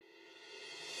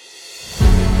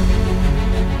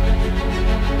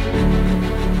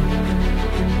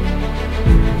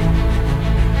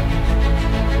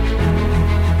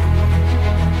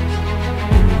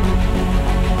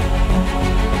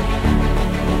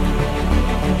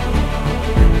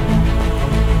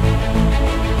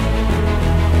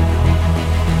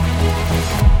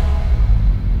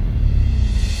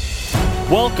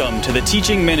Welcome to the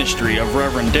teaching ministry of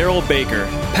Reverend Darryl Baker,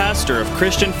 pastor of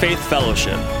Christian Faith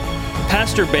Fellowship.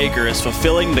 Pastor Baker is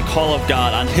fulfilling the call of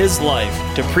God on his life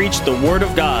to preach the Word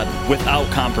of God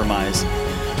without compromise,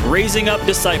 raising up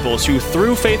disciples who,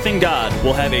 through faith in God,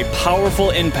 will have a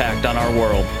powerful impact on our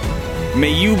world.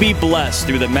 May you be blessed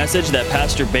through the message that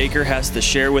Pastor Baker has to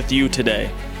share with you today.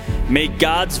 May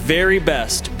God's very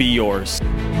best be yours.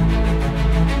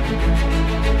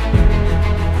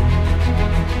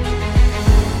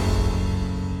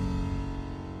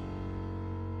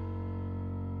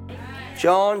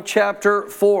 John chapter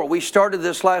 4. We started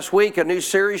this last week, a new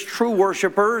series, True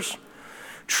Worshipers.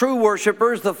 True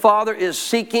worshipers, the Father is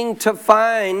seeking to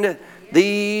find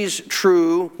these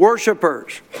true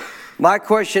worshipers. My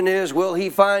question is, will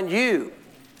He find you?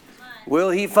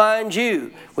 Will He find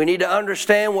you? We need to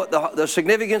understand what the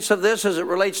significance of this as it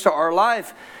relates to our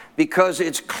life, because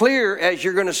it's clear, as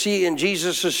you're going to see in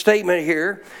Jesus' statement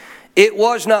here, it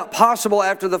was not possible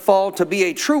after the fall to be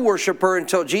a true worshiper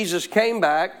until Jesus came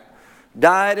back,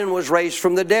 died, and was raised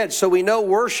from the dead. So we know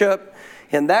worship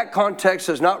in that context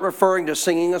is not referring to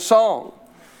singing a song.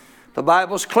 The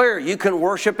Bible's clear. You can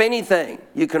worship anything.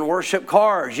 You can worship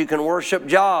cars. You can worship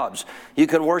jobs. You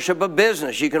can worship a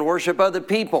business. You can worship other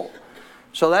people.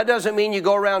 So that doesn't mean you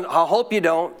go around, I hope you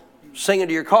don't, singing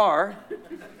to your car,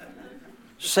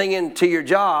 singing to your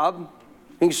job.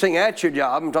 You can sing at your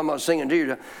job. I'm talking about singing to your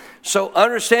job. So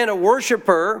understand, a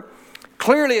worshiper,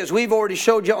 clearly, as we've already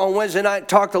showed you on Wednesday night,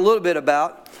 talked a little bit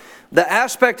about, the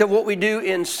aspect of what we do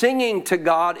in singing to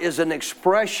God is an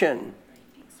expression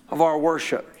of our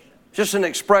worship. Just an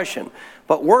expression.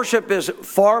 But worship is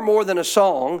far more than a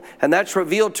song, and that's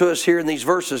revealed to us here in these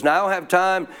verses. Now, I don't have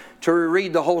time to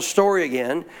reread the whole story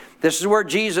again. This is where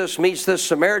Jesus meets this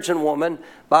Samaritan woman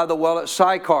by the well at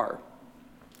Sychar.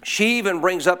 She even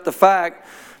brings up the fact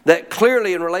that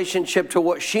clearly in relationship to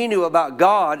what she knew about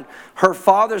God, her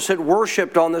fathers had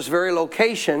worshipped on this very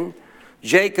location,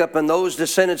 Jacob and those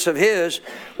descendants of his,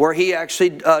 where he actually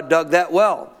dug that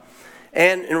well.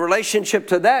 And in relationship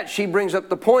to that, she brings up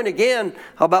the point again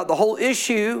about the whole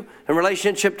issue in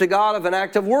relationship to God of an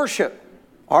act of worship.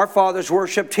 Our fathers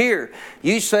worshipped here.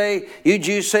 You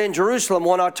Jews say in Jerusalem,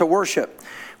 one ought to worship.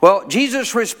 Well,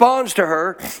 Jesus responds to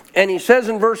her, and he says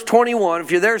in verse 21, if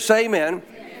you're there, say amen.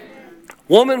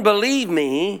 Woman, believe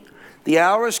me, the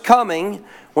hour is coming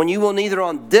when you will neither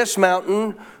on this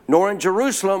mountain nor in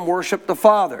Jerusalem worship the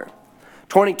Father.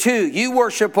 22, you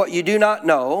worship what you do not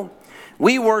know.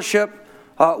 We worship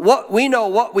what we know.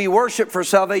 What we worship for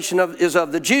salvation is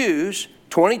of the Jews.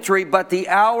 23, but the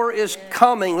hour is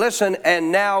coming, listen,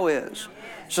 and now is.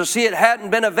 So see, it hadn't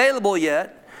been available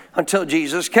yet until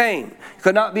Jesus came. You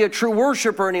could not be a true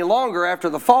worshiper any longer after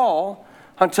the fall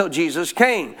until Jesus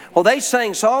came. Well, they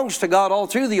sang songs to God all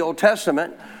through the Old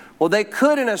Testament. Well, they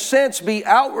could, in a sense, be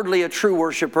outwardly a true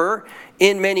worshiper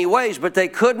in many ways, but they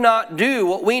could not do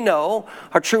what we know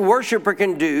a true worshiper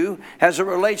can do as it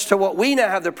relates to what we now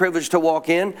have the privilege to walk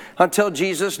in until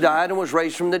Jesus died and was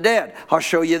raised from the dead. I'll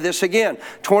show you this again.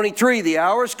 23, the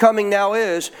hour is coming now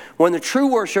is when the true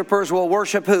worshipers will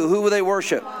worship who? Who will they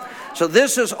worship? So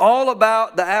this is all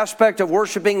about the aspect of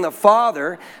worshiping the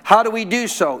Father. How do we do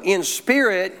so? In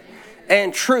spirit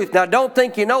and truth. Now, don't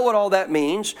think you know what all that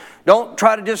means. Don't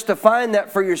try to just define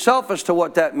that for yourself as to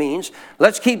what that means.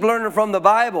 Let's keep learning from the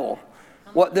Bible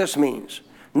what this means.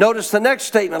 Notice the next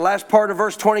statement, last part of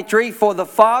verse 23. For the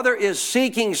Father is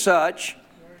seeking such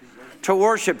to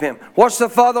worship Him. What's the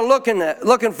Father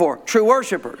looking for? True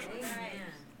worshipers.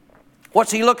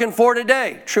 What's He looking for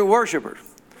today? True worshipers.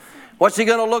 What's He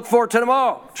going to look for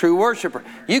tomorrow? True worshiper.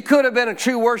 You could have been a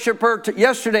true worshiper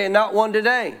yesterday and not one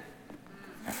today.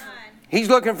 He's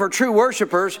looking for true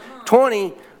worshipers.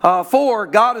 24,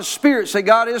 God is spirit. Say,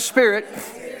 God is spirit.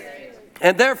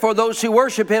 And therefore those who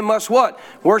worship Him must what?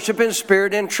 Worship in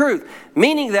spirit and truth.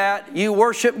 Meaning that you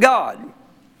worship God.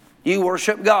 You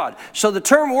worship God. So the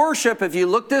term worship, if you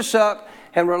look this up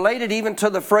and relate it even to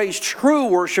the phrase true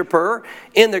worshiper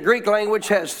in the Greek language,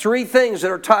 has three things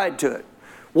that are tied to it.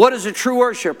 What is a true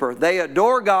worshiper? They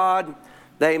adore God,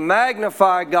 they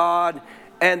magnify God,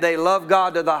 and they love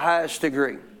God to the highest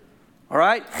degree. All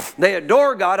right? They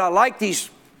adore God. I like these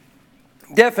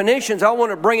definitions. I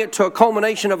want to bring it to a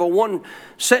culmination of a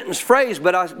one-sentence phrase,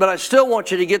 but I still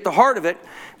want you to get the heart of it,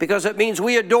 because it means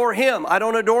we adore Him. I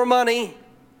don't adore money.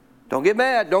 Don't get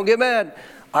mad. Don't get mad.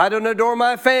 I don't adore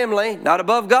my family. Not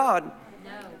above God.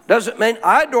 Doesn't mean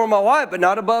I adore my wife, but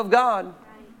not above God.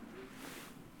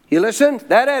 You listen?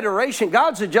 That adoration,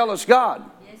 God's a jealous God.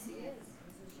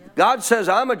 God says,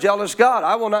 I'm a jealous God.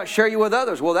 I will not share you with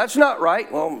others. Well, that's not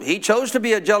right. Well, He chose to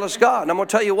be a jealous God. And I'm going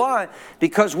to tell you why.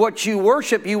 Because what you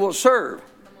worship, you will serve.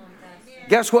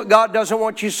 Guess what God doesn't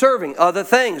want you serving? Other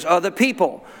things, other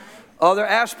people, other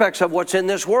aspects of what's in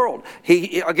this world.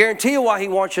 I guarantee you why He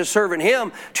wants you serving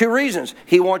Him. 2 reasons.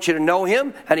 He wants you to know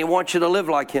Him, and He wants you to live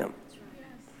like Him.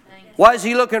 Why is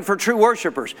He looking for true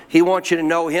worshipers? He wants you to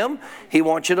know Him. He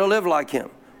wants you to live like Him.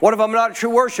 What if I'm not a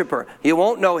true worshiper? You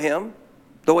won't know Him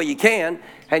the way you can,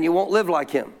 and you won't live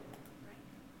like Him.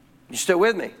 You still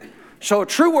with me? So a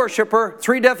true worshiper,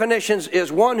 3 definitions,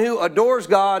 is one who adores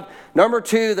God. Number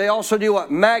 2, they also do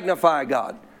what? Magnify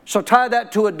God. So tie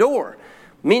that to adore.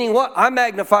 Meaning what? I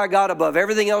magnify God above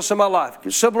everything else in my life.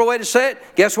 A simpler way to say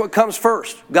it, guess what comes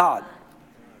first? God.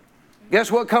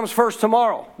 Guess what comes first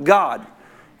tomorrow? God.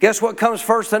 Guess what comes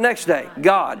first the next day?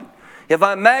 God. If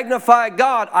I magnify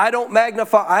God, I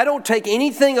don't take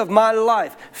anything of my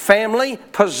life, family,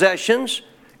 possessions,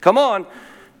 come on,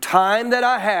 time that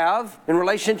I have in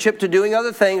relationship to doing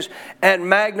other things, and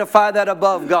magnify that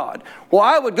above God. Well,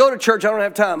 I would go to church, I don't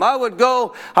have time. I would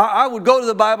go to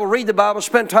the Bible, read the Bible,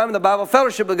 spend time in the Bible,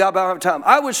 fellowship with God, but I don't have time.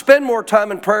 I would spend more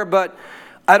time in prayer, but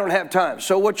I don't have time.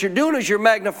 So what you're doing is you're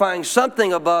magnifying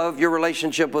something above your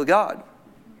relationship with God.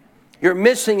 You're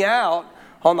missing out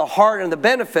on the heart and the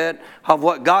benefit of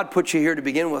what God put you here to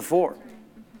begin with for.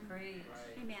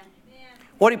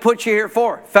 What did He put you here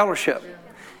for? Fellowship.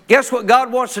 Guess what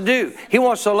God wants to do? He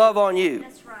wants to love on you.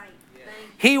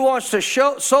 He wants to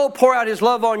so pour out His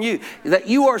love on you that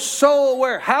you are so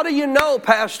aware. How do you know,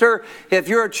 Pastor, if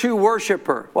you're a true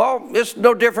worshiper? Well, it's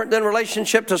no different than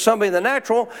relationship to somebody in the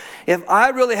natural. If I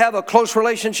really have a close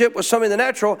relationship with somebody in the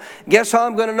natural, guess how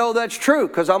I'm going to know that's true?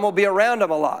 Because I'm going to be around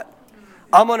them a lot.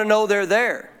 I'm going to know they're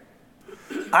there.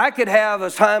 I could have a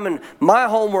time in my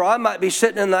home where I might be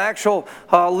sitting in the actual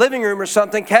living room or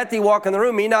something. Kathy walk in the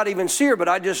room, me not even see her, but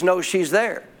I just know she's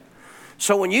there.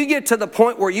 So when you get to the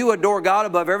point where you adore God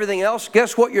above everything else,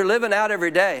 guess what you're living out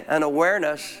every day? An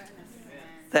awareness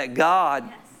that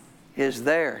God is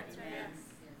there.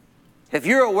 If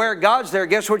you're aware God's there,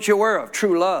 guess what you're aware of?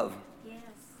 True love,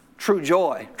 true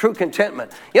joy, true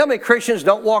contentment. You know how many Christians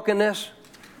don't walk in this?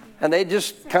 And they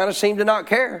just kind of seem to not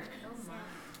care.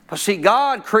 But see,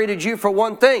 God created you for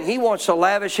one thing. He wants to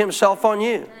lavish Himself on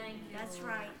you. That's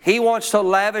right. He wants to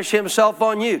lavish Himself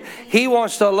on you. He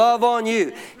wants to love on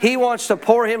you. He wants to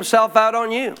pour Himself out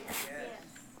on you.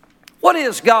 What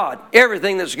is God?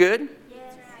 Everything that's good.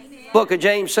 Book of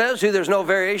James says, who there's no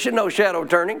variation, no shadow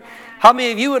turning. How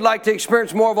many of you would like to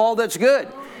experience more of all that's good?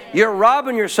 You're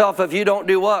robbing yourself if you don't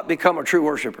do what? Become a true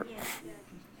worshiper.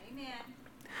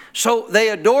 So they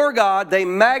adore God, they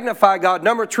magnify God.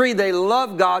 Number 3, they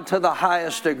love God to the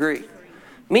highest degree.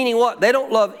 Meaning what? They don't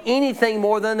love anything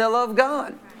more than they love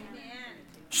God.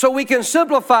 So we can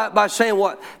simplify it by saying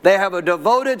what? They have a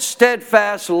devoted,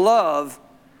 steadfast love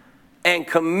and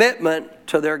commitment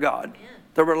to their God.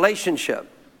 The relationship.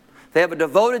 They have a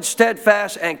devoted,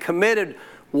 steadfast, and committed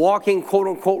walking,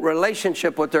 quote-unquote,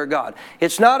 relationship with their God.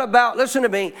 It's not about, listen to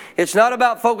me, it's not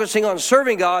about focusing on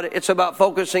serving God. It's about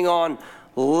focusing on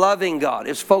loving God.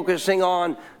 It's focusing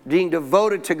on being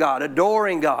devoted to God,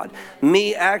 adoring God.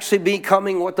 Me actually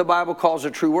becoming what the Bible calls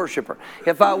a true worshiper.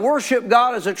 If I worship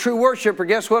God as a true worshiper,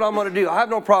 guess what I'm going to do? I have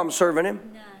no problem serving Him.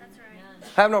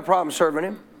 I have no problem serving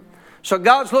Him. So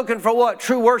God's looking for what?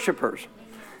 True worshipers.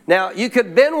 Now, you could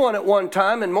have been one at one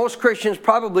time, and most Christians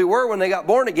probably were when they got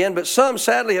born again, but some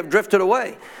sadly have drifted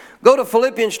away. Go to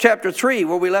Philippians chapter 3,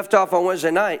 where we left off on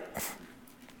Wednesday night.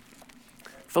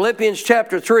 Philippians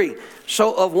chapter 3.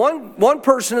 So of one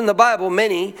person in the Bible,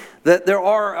 many that there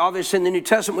are obviously in the New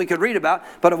Testament we could read about,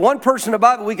 but of one person in the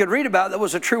Bible we could read about that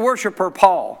was a true worshiper,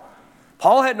 Paul.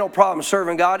 Paul had no problem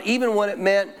serving God, even when it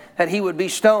meant that he would be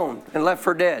stoned and left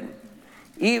for dead.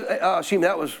 Even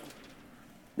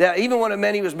when it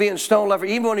meant he was being stoned, left for,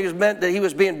 even when it meant that he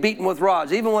was being beaten with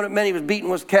rods, even when it meant he was beaten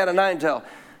with cat o' nine tail,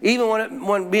 even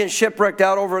when being shipwrecked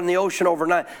out over in the ocean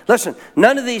overnight. Listen,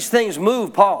 none of these things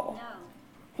moved Paul.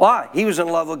 Why? He was in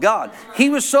love with God. He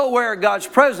was so aware of God's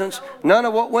presence, none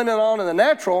of what went on in the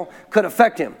natural could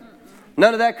affect him.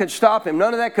 None of that could stop him.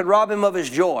 None of that could rob him of his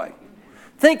joy.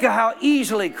 Think of how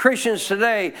easily Christians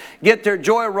today get their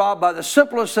joy robbed by the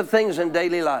simplest of things in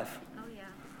daily life.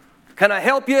 Can I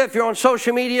help you if you're on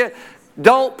social media?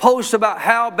 Don't post about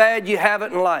how bad you have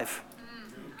it in life.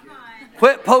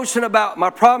 Quit posting about my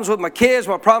problems with my kids,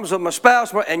 my problems with my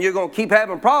spouse, and you're going to keep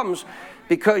having problems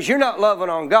because you're not loving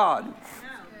on God.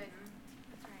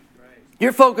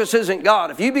 Your focus isn't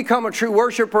God. If you become a true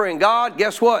worshiper in God,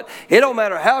 guess what? It don't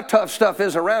matter how tough stuff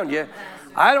is around you.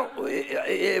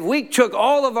 If we took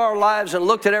all of our lives and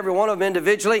looked at every one of them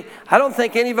individually, I don't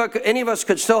think any of us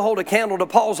could still hold a candle to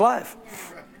Paul's life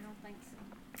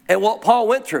and what Paul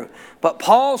went through. But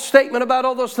Paul's statement about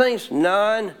all those things,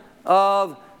 none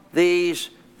of these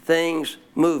things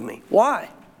move me. Why?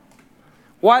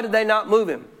 Why did they not move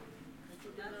him?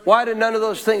 Why did none of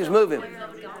those things move him?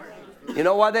 You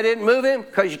know why they didn't move him?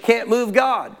 Because you can't move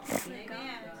God.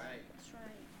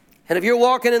 And if you're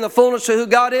walking in the fullness of who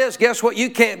God is, guess what? You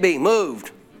can't be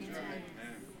moved.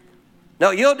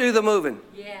 No, you'll do the moving.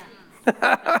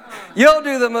 You'll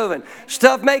do the moving.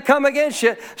 Stuff may come against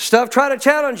you. Stuff try to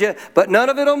challenge you. But none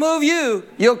of it will move you.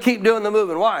 You'll keep doing the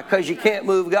moving. Why? Because you can't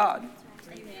move God.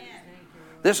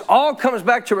 This all comes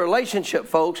back to relationship,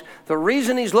 folks. The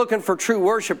reason he's looking for true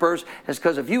worshipers is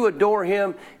because if you adore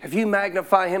him, if you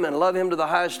magnify him and love him to the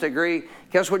highest degree,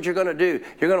 guess what you're going to do?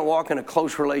 You're going to walk in a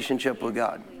close relationship with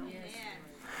God.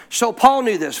 So Paul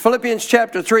knew this. Philippians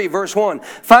chapter 3, verse 1.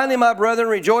 Finally, my brethren,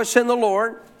 rejoice in the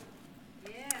Lord.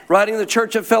 Writing to the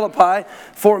church of Philippi,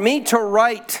 for me to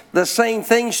write the same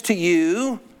things to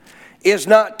you is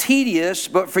not tedious,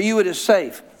 but for you it is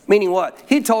safe. Meaning what?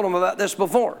 He told them about this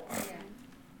before.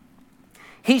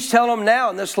 He's telling them now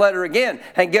in this letter again.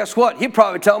 And guess what? He'd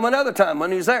probably tell them another time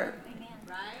when he's there.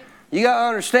 You got to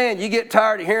understand, you get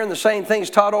tired of hearing the same things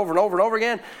taught over and over and over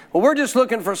again. Well, we're just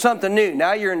looking for something new.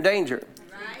 Now you're in danger.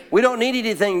 We don't need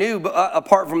anything new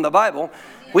apart from the Bible.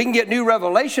 We can get new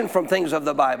revelation from things of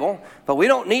the Bible, but we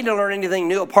don't need to learn anything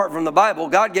new apart from the Bible.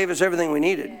 God gave us everything we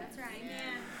needed.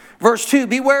 Verse 2,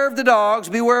 beware of dogs,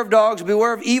 beware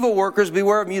of evil workers,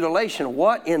 beware of mutilation.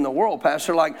 What in the world,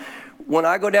 Pastor? Like, when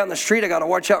I go down the street, I got to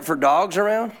watch out for dogs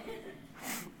around?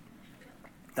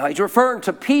 Now, he's referring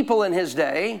to people in his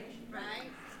day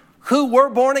who were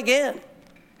born again.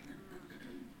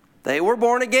 They were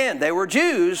born again. They were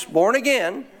Jews, born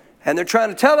again. And they're trying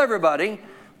to tell everybody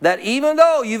that even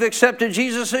though you've accepted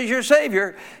Jesus as your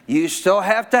Savior, you still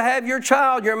have to have your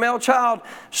child, your male child,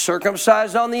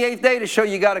 circumcised on the 8th day to show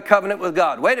you got a covenant with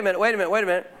God. Wait a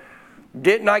minute.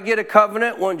 Didn't I get a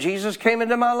covenant when Jesus came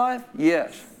into my life?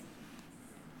 Yes.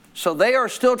 So they are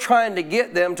still trying to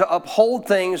get them to uphold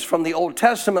things from the Old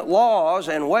Testament laws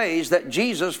and ways that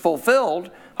Jesus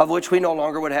fulfilled, of which we no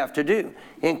longer would have to do,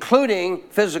 including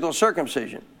physical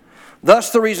circumcision.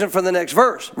 Thus the reason for the next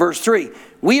verse. Verse 3.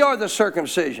 We are the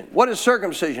circumcision. What is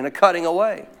circumcision? A cutting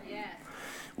away. Yes.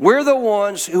 We're the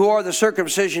ones who are the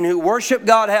circumcision who worship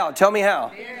God how? Tell me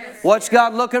how. Yes. What's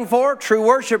God looking for? True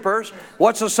worshipers.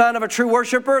 What's the sign of a true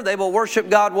worshiper? They will worship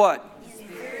God what?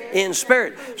 In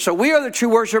spirit. So we are the true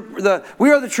we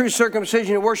are the true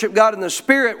circumcision who worship God in the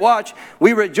spirit. Watch.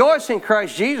 We rejoice in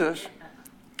Christ Jesus.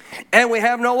 And we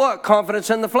have no what?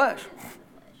 Confidence in the flesh.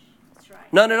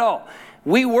 None at all.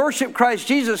 We worship Christ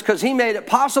Jesus because he made it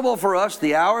possible for us.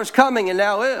 The hour is coming and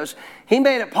now is. He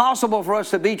made it possible for us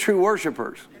to be true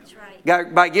worshipers. That's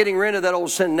right. By getting rid of that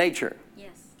old sin nature. Yes.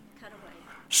 Cut away.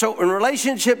 So in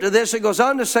relationship to this, it goes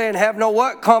on to say, and have no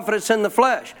what? Confidence in the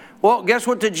flesh. Well, guess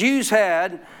what the Jews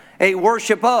had a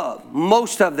worship of?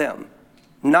 Most of them.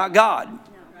 Not God. No,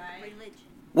 right.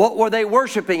 What were they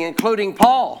worshiping, including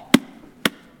Paul?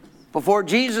 Before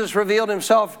Jesus revealed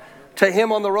himself to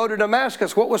him on the road to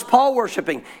Damascus, what was Paul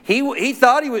worshiping? He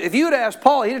thought if you had asked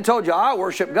Paul, he'd have told you, I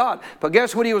worship God. But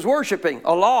guess what he was worshiping?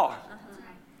 A law.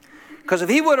 Because if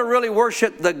he would have really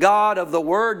worshiped the God of the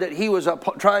Word that he was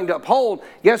trying to uphold,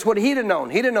 guess what he'd have known?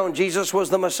 He'd have known Jesus was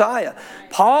the Messiah.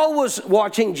 Paul was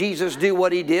watching Jesus do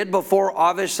what he did before,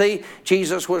 obviously,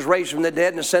 Jesus was raised from the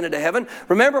dead and ascended to heaven.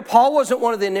 Remember, Paul wasn't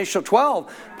one of the initial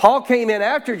 12. Paul came in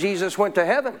after Jesus went to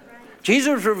heaven.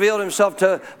 Jesus revealed himself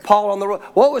to Paul on the road.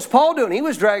 What was Paul doing? He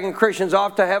was dragging Christians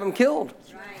off to have them killed.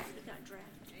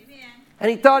 And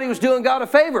he thought he was doing God a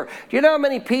favor. Do you know how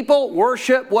many people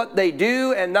worship what they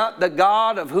do and not the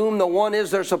God of whom the one is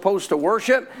they're supposed to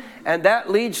worship? And that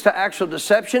leads to actual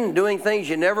deception, doing things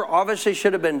you never obviously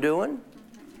should have been doing.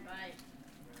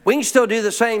 We can still do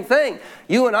the same thing.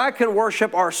 You and I can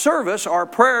worship our service, our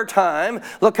prayer time.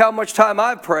 Look how much time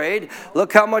I've prayed.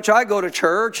 Look how much I go to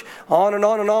church. On and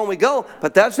on and on we go.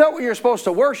 But that's not what you're supposed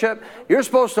to worship. You're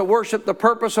supposed to worship the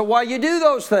purpose of why you do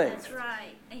those things. That's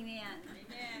right. Amen.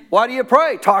 Why do you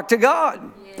pray? Talk to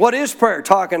God. Yes. What is prayer?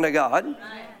 Talking to God. Yes.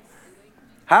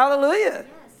 Hallelujah.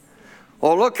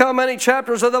 Well, look how many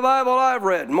chapters of the Bible I've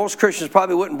read. Most Christians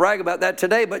probably wouldn't brag about that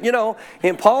today. But, you know,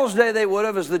 in Paul's day they would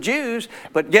have as the Jews.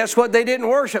 But guess what? They didn't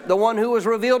worship the one who was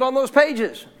revealed on those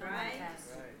pages. Right.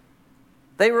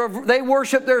 They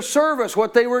worshiped their service,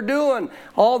 what they were doing.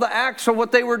 All the acts of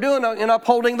what they were doing in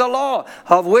upholding the law.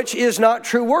 Of which is not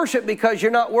true worship because you're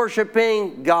not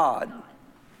worshiping God.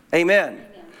 Amen.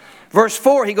 Verse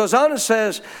 4, he goes on and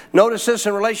says, notice this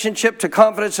in relationship to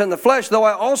confidence in the flesh, though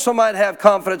I also might have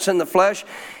confidence in the flesh.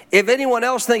 If anyone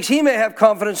else thinks he may have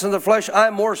confidence in the flesh, I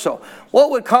more so.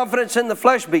 What would confidence in the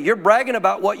flesh be? You're bragging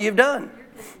about what you've done.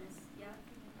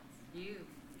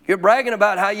 You're bragging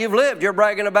about how you've lived. You're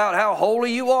bragging about how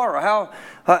holy you are, or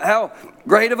how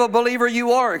great of a believer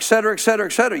you are, etc., etc.,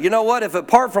 etc. You know what? If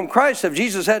apart from Christ, if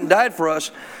Jesus hadn't died for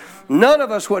us, none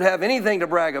of us would have anything to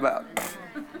brag about.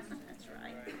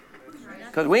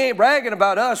 Because we ain't bragging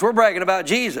about us, we're bragging about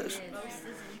Jesus.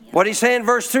 What he's saying in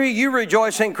verse 3, you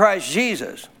rejoice in Christ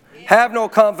Jesus. Have no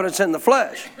confidence in the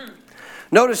flesh.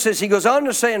 Notice this, he goes on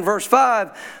to say in verse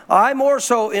 5, I more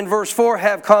so in verse 4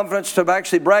 have confidence to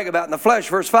actually brag about in the flesh.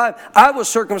 Verse 5, I was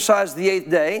circumcised the 8th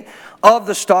day of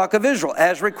the stock of Israel,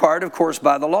 as required, of course,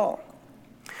 by the law.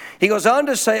 He goes on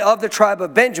to say of the tribe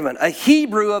of Benjamin, a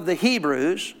Hebrew of the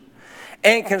Hebrews,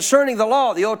 and concerning the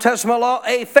law, the Old Testament law,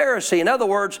 a Pharisee. In other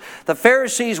words, the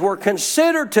Pharisees were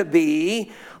considered to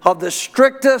be of the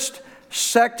strictest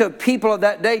sect of people of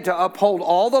that day to uphold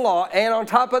all the law, and on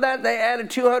top of that they added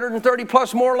 230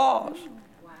 plus more laws.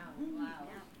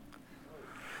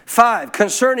 5,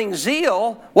 concerning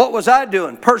zeal, what was I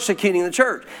doing? Persecuting the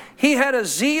church. He had a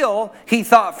zeal, he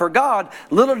thought, for God.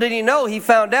 Little did he know, he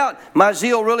found out my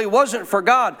zeal really wasn't for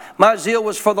God. My zeal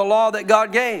was for the law that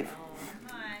God gave.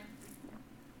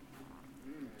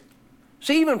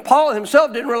 See, even Paul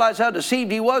himself didn't realize how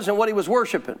deceived he was in what he was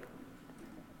worshiping.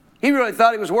 He really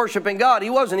thought he was worshiping God. He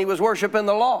wasn't. He was worshiping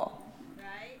the law.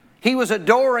 Right. He was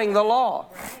adoring the law.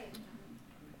 Right.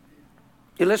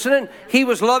 You listening? He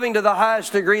was loving to the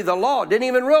highest degree the law. Didn't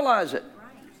even realize it.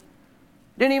 Right.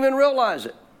 Didn't even realize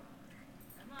it.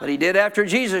 But he did after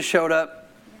Jesus showed up.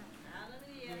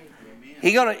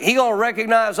 He gonna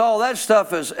recognize all that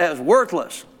stuff as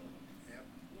worthless.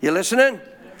 You listening?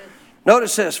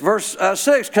 Notice this, verse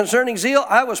 6, concerning zeal,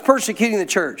 I was persecuting the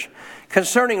church.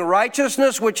 Concerning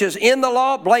righteousness, which is in the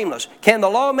law, blameless. Can the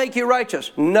law make you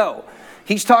righteous? No.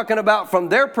 He's talking about from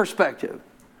their perspective.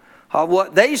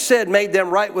 What they said made them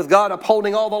right with God,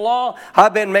 upholding all the law.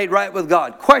 I've been made right with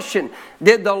God. Question,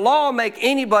 did the law make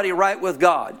anybody right with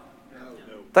God? No.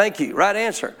 Thank you, right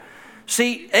answer.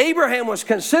 See, Abraham was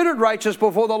considered righteous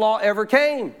before the law ever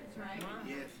came.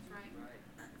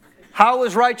 How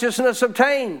was righteousness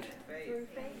obtained?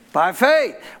 By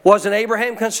faith. Wasn't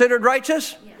Abraham considered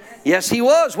righteous? Yes, he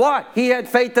was. Why? He had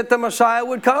faith that the Messiah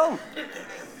would come.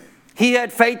 He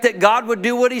had faith that God would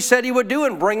do what he said he would do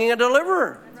in bringing a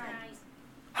deliverer.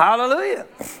 Hallelujah.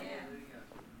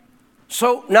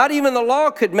 So not even the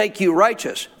law could make you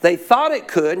righteous. They thought it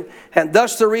could, and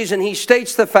thus the reason he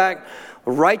states the fact,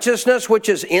 righteousness which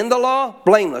is in the law,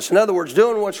 blameless. In other words,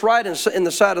 doing what's right in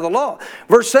the sight of the law.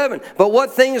 Verse 7, but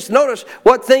what things, notice,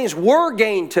 what things were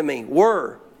gained to me,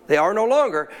 were. They are no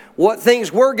longer. What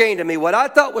things were gained to me, what I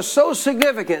thought was so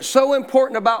significant, so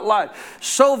important about life,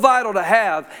 so vital to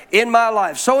have in my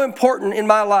life, so important in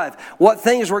my life. What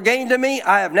things were gained to me,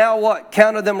 I have now what?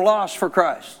 Counted them lost for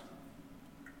Christ.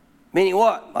 Meaning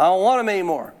what? I don't want them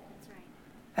anymore.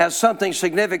 As something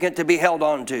significant to be held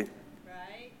on to.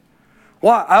 Right.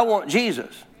 Why? I want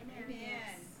Jesus. Amen.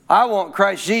 I want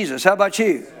Christ Jesus. How about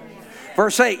you? Amen.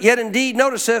 Verse 8, yet indeed,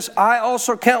 notice this, I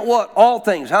also count what? All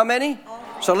things. How many?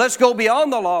 So let's go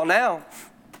beyond the law now.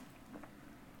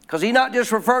 Because he's not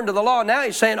just referring to the law. Now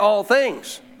he's saying all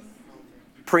things.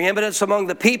 Preeminence among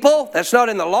the people. That's not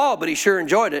in the law, but he sure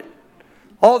enjoyed it.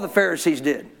 All the Pharisees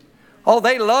did. Oh,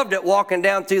 they loved it walking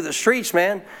down through the streets,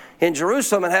 man, in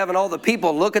Jerusalem and having all the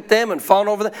people look at them and fawn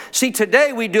over them. See,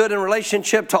 today we do it in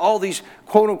relationship to all these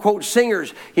quote-unquote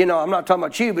singers. You know, I'm not talking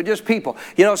about you, but just people.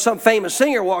 You know, some famous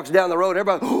singer walks down the road.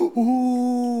 Everybody,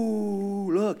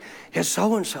 ooh, look, it's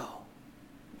so-and-so.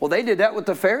 Well, they did that with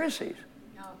the Pharisees.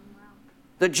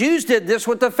 The Jews did this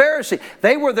with the Pharisees.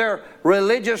 They were their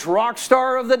religious rock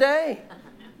star of the day.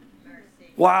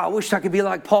 Wow, I wished I could be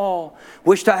like Paul.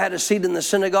 Wished I had a seat in the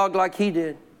synagogue like he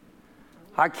did.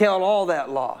 I count all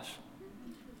that loss.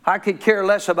 I could care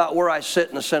less about where I sit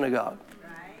in the synagogue.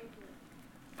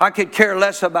 I could care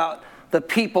less about the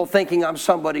people thinking I'm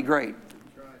somebody great.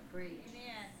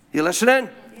 You listening?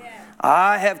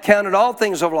 I have counted all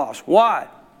things of loss. Why?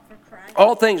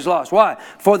 All things lost. Why?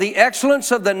 For the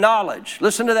excellence of the knowledge.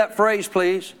 Listen to that phrase,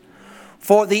 please.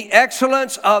 For the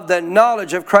excellence of the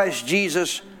knowledge of Christ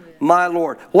Jesus, my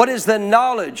Lord. What is the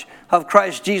knowledge of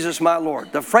Christ Jesus, my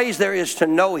Lord? The phrase there is to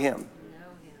know Him.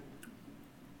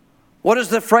 What is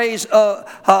the phrase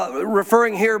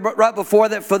referring here right before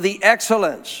that? For the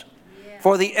excellence.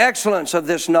 For the excellence of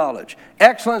this knowledge.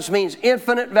 Excellence means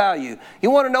infinite value.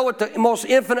 You want to know what the most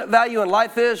infinite value in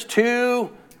life is? To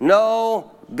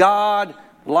know God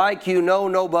like you know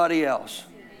nobody else.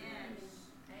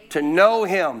 To know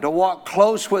Him, to walk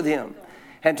close with Him.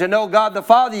 And to know God the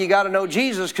Father, you got to know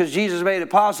Jesus because Jesus made it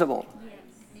possible.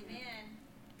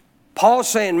 Paul's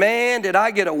saying, man, did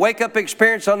I get a wake-up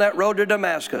experience on that road to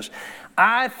Damascus.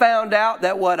 I found out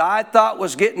that what I thought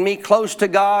was getting me close to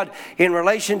God in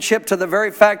relationship to the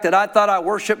very fact that I thought I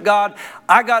worshiped God,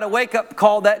 I got a wake-up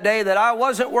call that day that I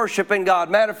wasn't worshiping God.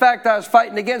 Matter of fact, I was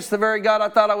fighting against the very God I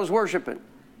thought I was worshiping.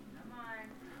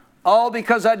 All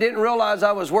because I didn't realize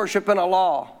I was worshiping a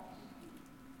law.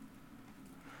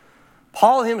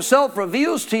 Paul himself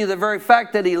reveals to you the very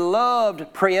fact that he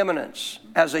loved preeminence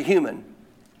as a human.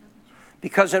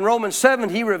 Because in Romans 7,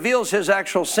 he reveals his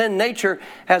actual sin nature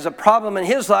as a problem in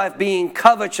his life being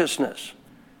covetousness,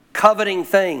 coveting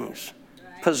things,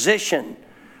 position,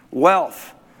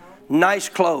 wealth, nice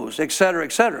clothes, etc.,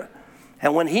 etc.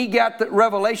 And when he got the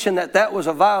revelation that that was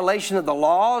a violation of the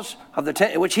laws of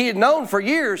the which he had known for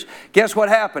years, guess what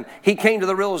happened? He came to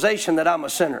the realization that I'm a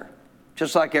sinner,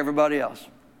 just like everybody else.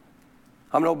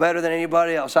 I'm no better than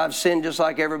anybody else. I've sinned just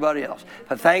like everybody else.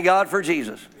 But thank God for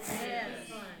Jesus.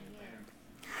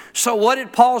 So what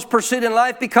did Paul's pursuit in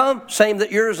life become? Same that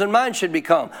yours and mine should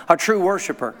become. A true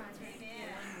worshiper.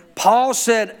 Paul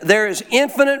said there is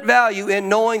infinite value in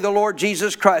knowing the Lord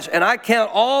Jesus Christ. And I count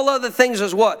all other things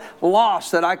as what?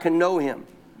 Lost that I can know Him.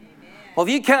 Well,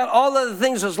 if you count all other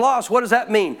things as lost, what does that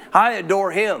mean? I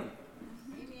adore Him.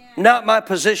 Not my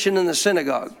position in the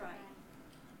synagogue.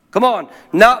 Come on.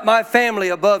 Not my family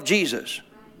above Jesus.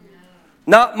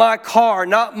 Not my car,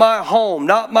 not my home,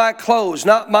 not my clothes,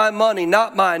 not my money,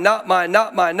 not mine.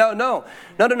 No.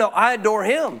 I adore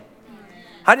Him.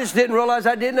 I just didn't realize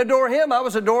I didn't adore Him. I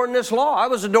was adoring this law. I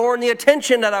was adoring the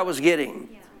attention that I was getting.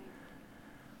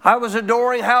 I was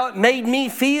adoring how it made me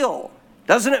feel.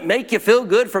 Doesn't it make you feel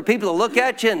good for people to look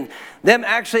at you and them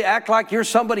actually act like you're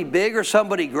somebody big or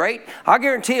somebody great? I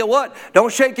guarantee you what,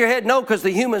 don't shake your head no, because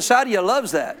the human side of you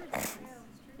loves that.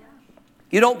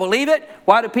 You don't believe it?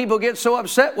 Why do people get so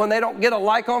upset when they don't get a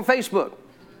like on Facebook?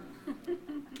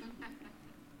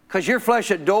 Because your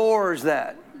flesh adores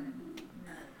that.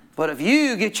 But if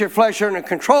you get your flesh under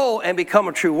control and become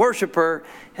a true worshiper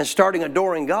and starting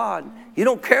adoring God, you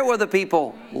don't care whether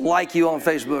people like you on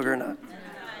Facebook or not.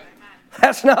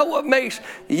 That's not what makes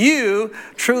you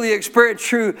truly experience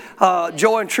true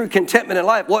joy and true contentment in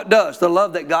life. What does? The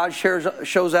love that God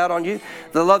shows out on you.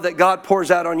 The love that God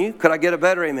pours out on you. Could I get a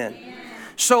better amen?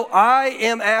 So I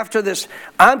am after this.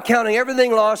 I'm counting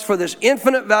everything lost for this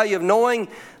infinite value of knowing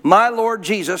my Lord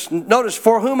Jesus. Notice,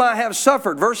 for whom I have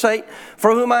suffered. Verse 8,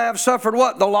 for whom I have suffered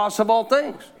what? The loss of all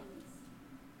things.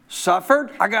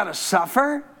 Suffered? I got to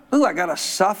suffer? Ooh, I got to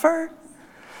suffer?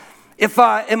 If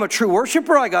I am a true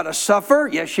worshiper, I got to suffer?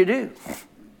 Yes, you do.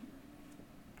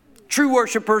 True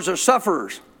worshipers are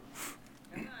sufferers.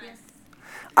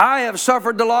 I have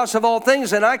suffered the loss of all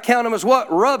things, and I count them as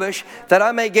what? Rubbish, that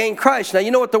I may gain Christ. Now,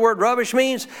 you know what the word rubbish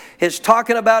means? It's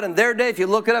talking about in their day, if you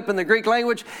look it up in the Greek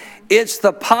language, it's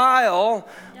the pile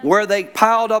where they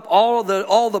piled up all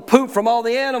the poop from all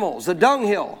the animals, the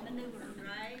dunghill.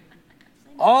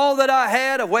 All that I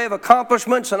had of way of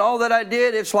accomplishments and all that I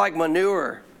did, it's like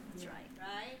manure.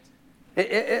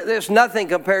 There's nothing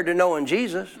compared to knowing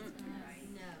Jesus.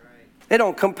 It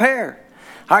don't compare.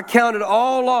 I counted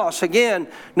all loss. Again,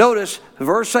 notice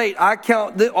verse 8. I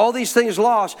count all these things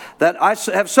lost, that I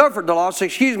have suffered the loss,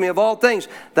 of all things,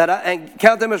 and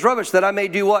count them as rubbish, that I may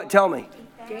do what? Tell me.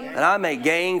 That I may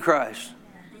gain Christ.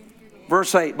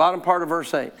 Verse 8, bottom part of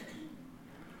verse 8.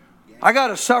 I got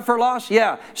to suffer loss?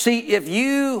 Yeah. See, if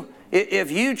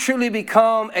you truly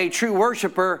become a true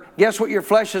worshiper, guess what your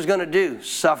flesh is going to do?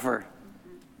 Suffer.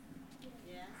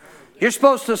 You're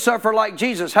supposed to suffer like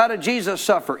Jesus. How did Jesus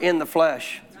suffer? In the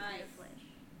flesh. Right.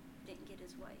 Didn't get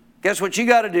His way. Guess what you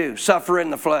got to do? Suffer in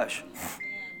the flesh.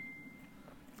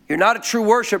 You're not a true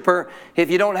worshiper if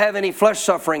you don't have any flesh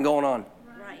suffering going on.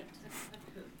 Right.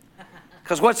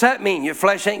 Because what's that mean? Your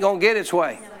flesh ain't going to get its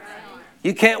way.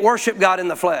 You can't worship God in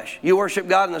the flesh. You worship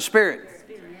God in the Spirit.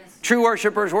 True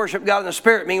worshipers worship God in the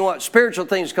Spirit. Mean what? Spiritual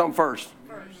things come first.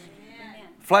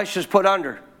 Flesh is put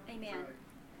under.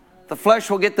 The flesh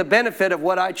will get the benefit of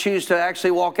what I choose to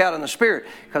actually walk out in the Spirit,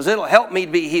 because it'll help me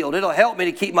to be healed. It'll help me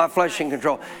to keep my flesh in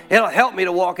control. It'll help me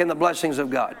to walk in the blessings of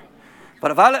God.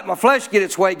 But if I let my flesh get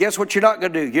its way, guess what you're not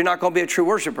going to do? You're not going to be a true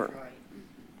worshiper.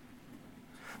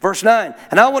 Verse 9,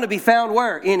 and I want to be found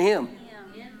where? In Him.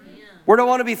 Where do I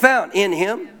want to be found? In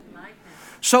Him.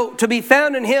 So to be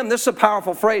found in Him, this is a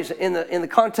powerful phrase in the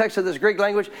context of this Greek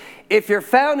language. If you're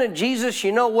found in Jesus,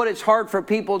 you know what it's hard for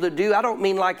people to do. I don't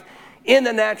mean like in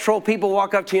the natural, people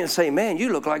walk up to you and say, man,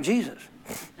 you look like Jesus.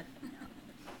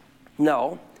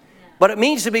 No. But it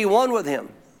means to be one with Him.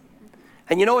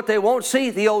 And you know what they won't see?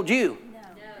 The old you.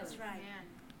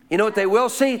 You know what they will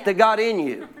see? The God in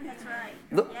you.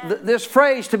 This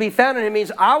phrase, to be found in Him,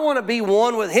 means I want to be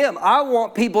one with Him. I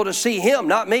want people to see Him,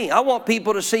 not me. I want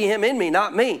people to see Him in me,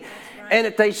 not me. And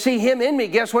if they see Him in me,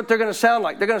 guess what they're going to sound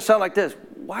like? They're going to sound like this.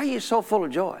 Why are you so full of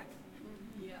joy?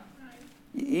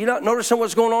 You not noticing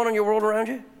what's going on in your world around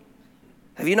you?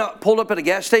 Have you not pulled up at a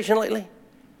gas station lately?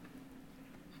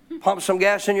 Pumped some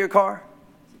gas in your car?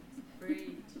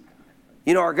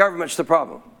 You know, our government's the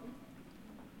problem.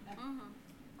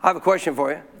 I have a question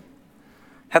for you.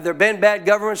 Have there been bad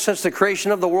governments since the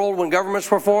creation of the world when governments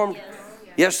were formed?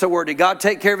 Yes, there were. Did God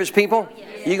take care of His people?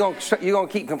 You gonna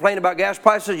keep complaining about gas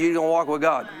prices, or you going to walk with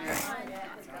God?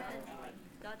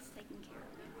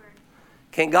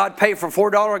 Can God pay for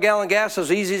 $4 a gallon gas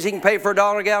as easy as He can pay for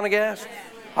 $1 a gallon of gas?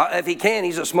 If He can,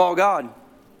 He's a small God.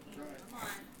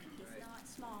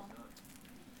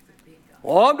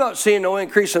 Well, I'm not seeing no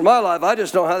increase in my life. I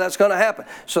just know how that's going to happen.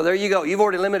 So there you go. You've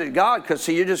already limited God because,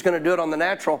 see, you're just going to do it on the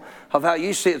natural of how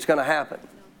you see it's going to happen.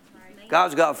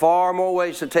 God's got far more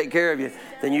ways to take care of you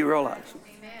than you realize.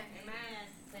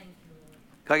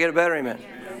 Can I get a better amen?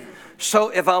 So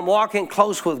if I'm walking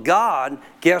close with God,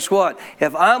 guess what?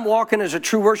 If I'm walking as a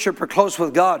true worshiper close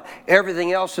with God,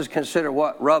 everything else is considered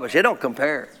what? Rubbish. It don't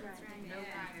compare.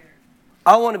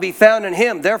 I want to be found in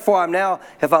Him. Therefore, I'm now,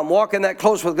 if I'm walking that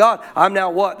close with God, I'm now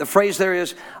what? The phrase there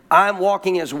is, I'm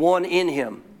walking as one in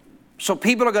Him. So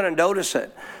people are going to notice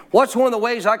it. What's one of the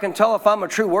ways I can tell if I'm a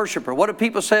true worshiper? What do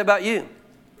people say about you?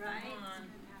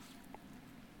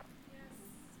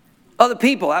 Other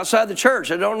people outside the church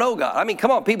that don't know God. I mean,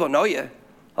 come on, people know you.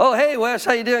 Oh, hey, Wes,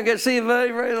 how you doing? Good to see you,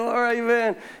 buddy. Praise the Lord,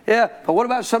 amen. Yeah, but what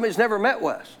about somebody who's never met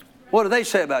Wes? What do they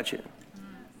say about you?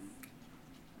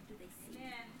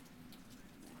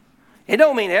 It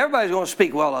don't mean everybody's going to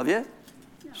speak well of you.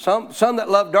 Some that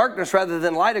love darkness rather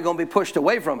than light are going to be pushed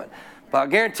away from it. But I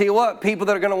guarantee you what, people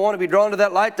that are going to want to be drawn to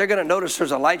that light, they're going to notice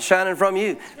there's a light shining from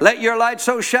you. Let your light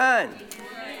so shine.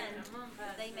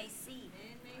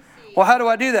 Well, how do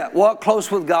I do that? Walk close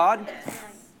with God.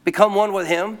 Become one with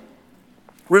Him.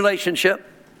 Relationship.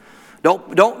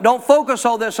 Don't focus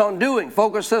all this on doing.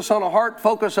 Focus this on a heart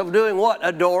focus of doing what?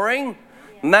 Adoring,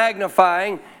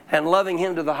 magnifying, and loving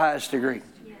Him to the highest degree.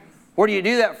 Where do you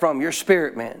do that from? Your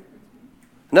spirit, man.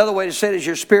 Another way to say it is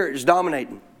your spirit is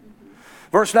dominating.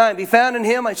 Verse 9, be found in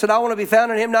Him. I said, I want to be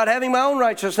found in Him, not having my own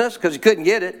righteousness, because he couldn't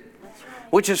get it,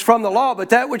 which is from the law, but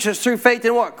that which is through faith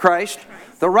in what? Christ.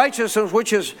 The righteousness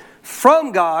which is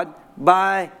from God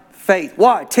by faith.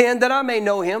 Why? 10, that I may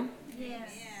know Him.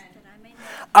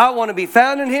 I want to be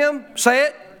found in Him. Say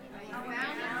it.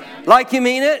 Like you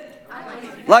mean it.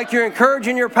 Like you're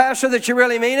encouraging your pastor that you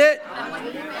really mean it.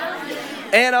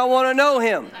 And I want to know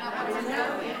Him.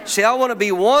 See, I want to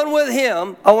be one with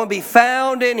Him. I want to be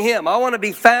found in Him. I want to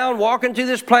be found walking through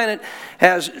this planet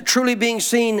as truly being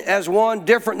seen as one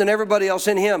different than everybody else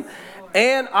in Him.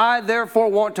 And I therefore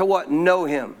want to what? Know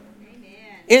Him.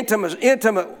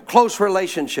 Intimate, close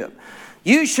relationship.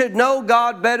 You should know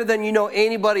God better than you know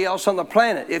anybody else on the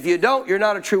planet. If you don't, you're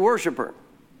not a true worshiper.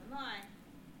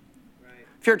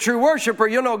 If you're a true worshiper,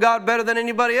 you'll know God better than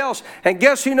anybody else. And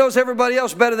guess who knows everybody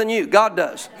else better than you? God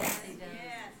does.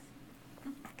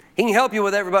 He can help you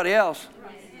with everybody else.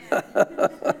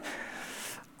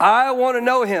 I want to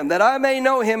know Him, that I may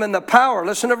know Him in the power.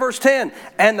 Listen to verse 10.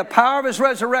 And the power of His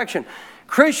resurrection.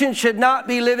 Christians should not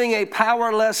be living a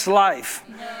powerless life.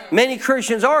 Many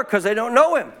Christians are because they don't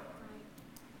know Him.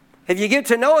 If you get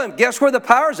to know Him, guess where the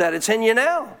power's at? It's in you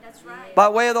now. By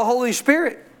way of the Holy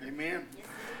Spirit. Amen.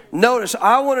 Notice,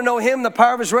 I want to know Him, the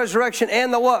power of His resurrection,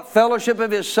 and the what? Fellowship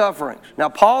of His sufferings. Now,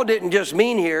 Paul didn't just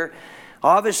mean here,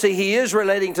 obviously he is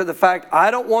relating to the fact,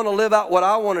 I don't want to live out what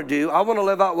I want to do. I want to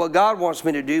live out what God wants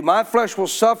me to do. My flesh will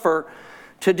suffer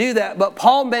to do that. But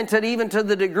Paul meant it even to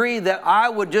the degree that I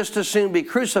would just as soon be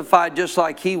crucified just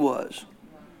like he was.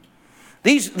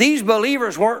 These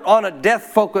believers weren't on a death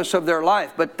focus of their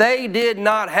life, but they did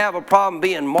not have a problem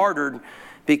being martyred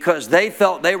because they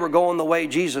felt they were going the way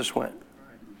Jesus went.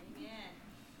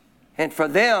 And for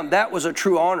them, that was a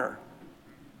true honor.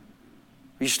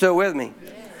 Are you still with me?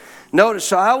 Yes. Notice,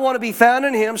 so I want to be found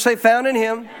in Him. Say, found in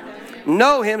Him.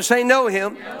 Know Him. Say, know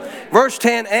Him. Verse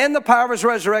 10, and the power of His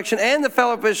resurrection and the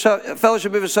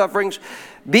fellowship of His sufferings,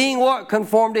 being what?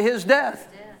 Conformed to His death.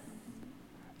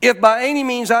 If by any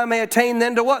means I may attain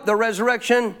then to what? The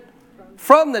resurrection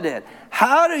from the dead.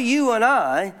 How do you and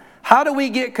I, how do we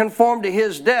get conformed to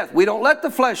His death? We don't let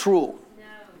the flesh rule.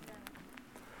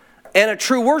 And a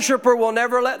true worshiper will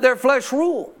never let their flesh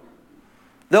rule.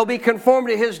 They'll be conformed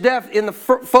to His death in the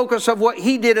focus of what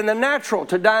He did in the natural,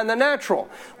 to die in the natural.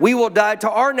 We will die to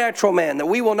our natural man, that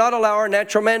we will not allow our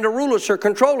natural man to rule us or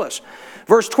control us.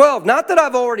 Verse 12, not that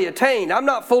I've already attained. I'm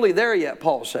not fully there yet,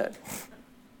 Paul said.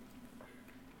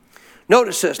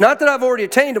 Notice this, not that I've already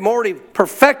attained, I'm already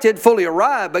perfected, fully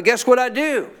arrived, but guess what I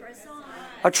do?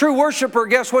 A true worshiper,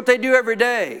 guess what they do every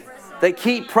day? They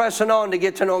keep pressing on to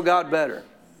get to know God better.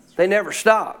 They never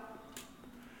stop.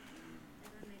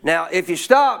 Now, if you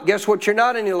stop, guess what? You're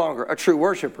not any longer a true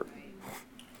worshiper.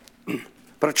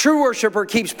 But a true worshiper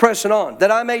keeps pressing on.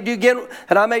 That I may do again,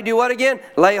 and I may do what again?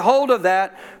 Lay hold of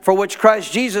that for which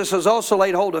Christ Jesus has also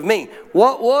laid hold of me.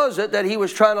 What was it that he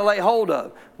was trying to lay hold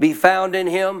of? Be found in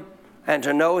him, and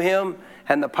to know him,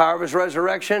 and the power of his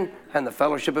resurrection, and the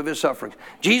fellowship of his sufferings.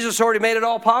 Jesus already made it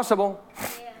all possible.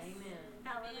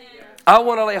 I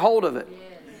want to lay hold of it.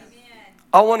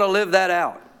 I want to live that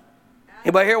out.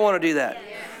 Anybody here want to do that?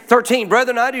 13,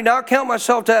 brethren, I do not count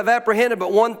myself to have apprehended,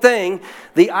 but one thing,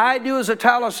 the I do is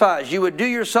italicized. You would do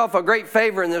yourself a great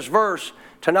favor in this verse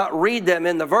to not read them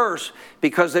in the verse,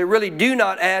 because they really do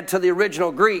not add to the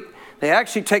original Greek. They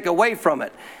actually take away from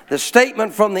it. The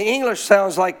statement from the English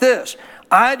sounds like this: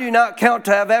 I do not count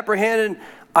to have apprehended,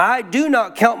 I do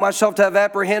not count myself to have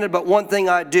apprehended, but one thing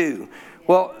I do.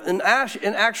 Well, in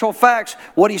actual facts,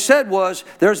 what he said was,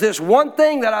 there's this one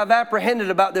thing that I've apprehended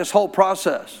about this whole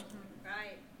process.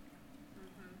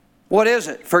 What is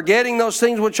it? Forgetting those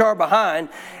things which are behind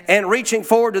and reaching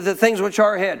forward to the things which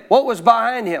are ahead. What was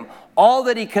behind him? All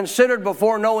that he considered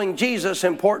before knowing Jesus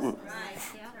important.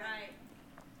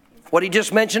 What he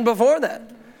just mentioned before that.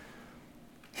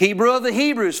 Hebrew of the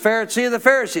Hebrews, Pharisee of the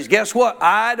Pharisees. Guess what?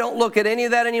 I don't look at any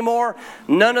of that anymore.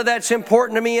 None of that's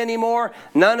important to me anymore.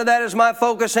 None of that is my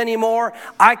focus anymore.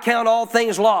 I count all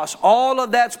things lost. All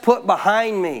of that's put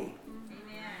behind me.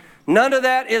 None of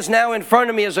that is now in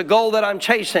front of me as a goal that I'm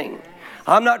chasing.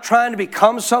 I'm not trying to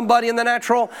become somebody in the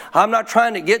natural. I'm not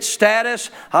trying to get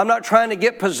status. I'm not trying to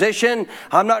get position.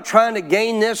 I'm not trying to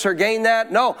gain this or gain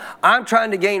that. No, I'm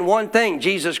trying to gain one thing,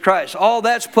 Jesus Christ. All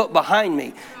that's put behind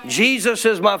me. Jesus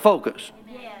is my focus.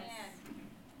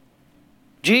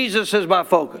 Jesus is my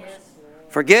focus.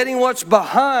 Forgetting what's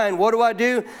behind, what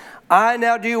do? I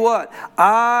now do what?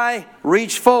 I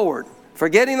reach forward.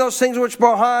 Forgetting those things which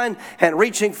are behind and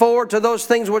reaching forward to those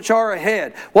things which are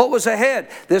ahead. What was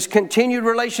ahead? This continued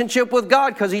relationship with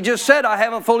God, because he just said, I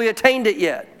haven't fully attained it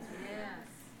yet.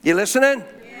 You listening?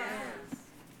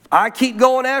 I keep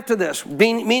going after this.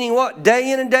 Meaning what?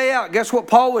 Day in and day out. Guess what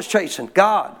Paul was chasing?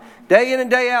 God. Day in and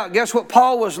day out. Guess what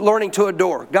Paul was learning to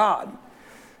adore? God.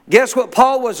 Guess what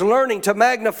Paul was learning to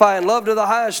magnify and love to the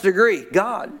highest degree?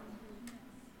 God.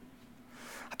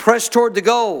 Press toward the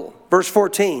goal. Verse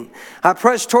 14. I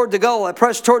press toward the goal. I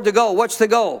press toward the goal. What's the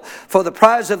goal? For the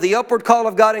prize of the upward call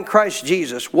of God in Christ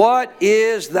Jesus. What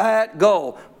is that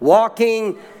goal?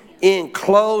 Walking in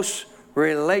close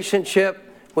relationship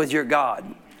with your God.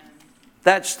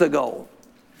 That's the goal.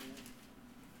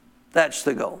 That's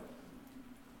the goal.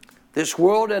 This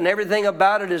world and everything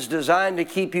about it is designed to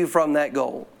keep you from that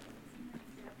goal.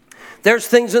 There's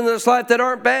things in this life that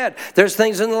aren't bad. There's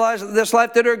things in this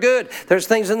life that are good. There's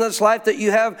things in this life that you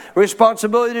have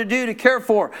responsibility to do, to care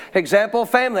for. Example,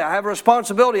 family. I have a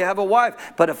responsibility. I have a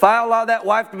wife. But if I allow that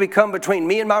wife to become between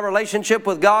me and my relationship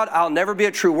with God, I'll never be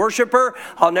a true worshiper.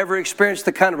 I'll never experience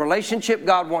the kind of relationship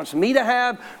God wants me to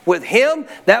have with Him.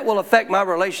 That will affect my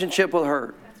relationship with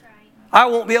her. I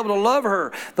won't be able to love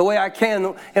her the way I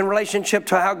can in relationship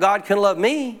to how God can love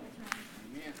me.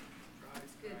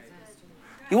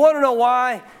 You want to know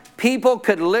why people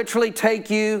could literally take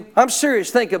you? I'm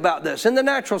serious. Think about this. In the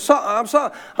natural, I'm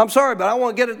sorry, but I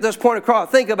want to get this point across.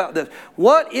 Think about this.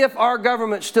 What if our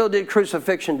government still did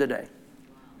crucifixion today?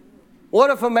 What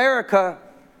if America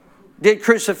did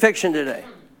crucifixion today?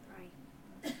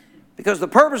 Because the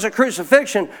purpose of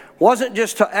crucifixion wasn't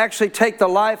just to actually take the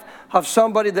life of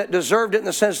somebody that deserved it in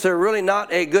the sense they're really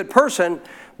not a good person,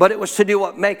 but it was to do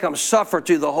what? Make them suffer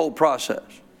through the whole process.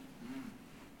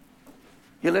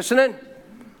 You listening?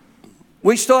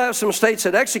 We still have some states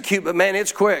that execute, but man,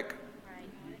 it's quick.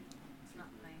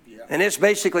 And it's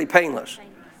basically painless.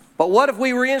 But what if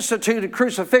we reinstituted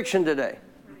crucifixion today?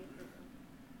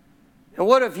 And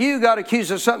what if you got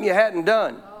accused of something you hadn't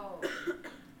done?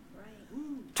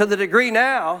 To the degree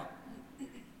now,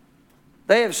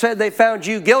 they have said they found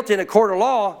you guilty in a court of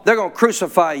law, they're going to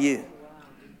crucify you.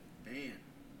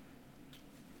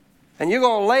 And you're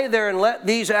going to lay there and let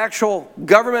these actual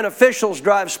government officials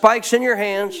drive spikes in your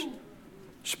hands,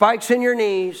 spikes in your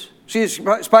knees,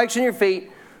 spikes in your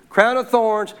feet, crown of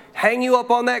thorns, hang you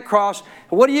up on that cross.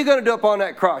 And what are you going to do up on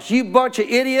that cross? You bunch of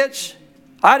idiots.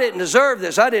 I didn't deserve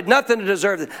this. I did nothing to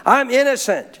deserve this. I'm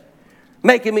innocent.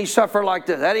 Making me suffer like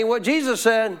this. That ain't what Jesus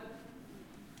said.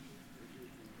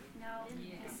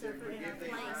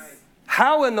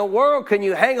 How in the world can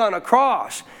you hang on a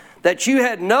cross that you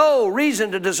had no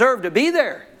reason to deserve to be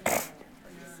there?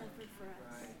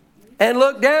 And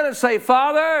look down and say,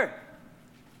 Father,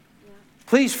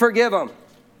 please forgive them.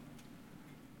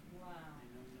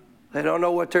 They don't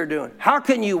know what they're doing. How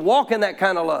can you walk in that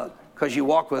kind of love? Because you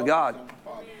walk with God.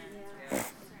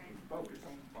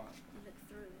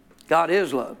 God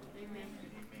is love.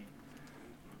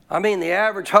 I mean, the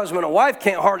average husband and wife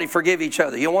can't hardly forgive each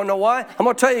other. You want to know why? I'm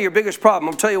going to tell you your biggest problem.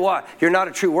 I'm going to tell you why. You're not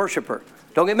a true worshiper.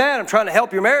 Don't get mad. I'm trying to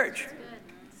help your marriage.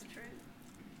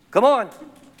 Come on.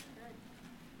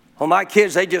 Well, my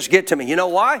kids, they just get to me. You know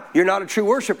why? You're not a true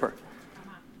worshiper.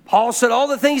 Paul said all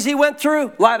the things he went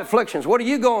through, light afflictions. What are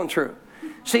you going through?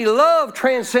 See, love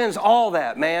transcends all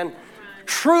that, man.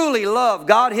 Truly love,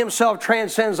 God himself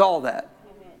transcends all that.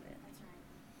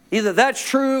 Either that's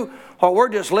true or we're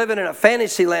just living in a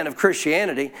fantasy land of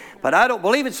Christianity. But I don't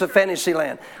believe it's a fantasy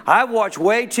land. I've watched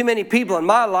way too many people in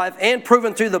my life and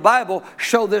proven through the Bible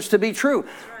show this to be true.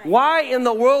 Why in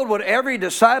the world would every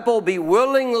disciple be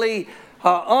willingly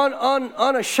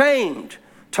unashamed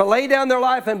to lay down their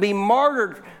life and be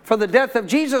martyred for the death of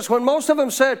Jesus when most of them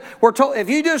said, we're told, if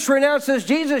you just renounce this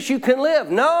Jesus, you can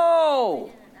live.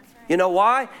 No. You know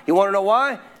why? You want to know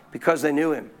why? Because they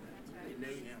knew him. They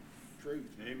knew him. Truth.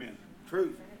 Amen.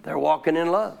 Truth. They're walking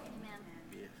in love.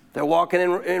 They're walking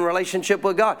in relationship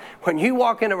with God. When you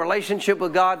walk in a relationship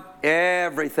with God,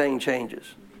 everything changes.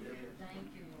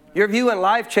 Your view in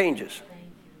life changes.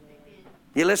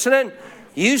 You listening?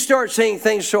 You start seeing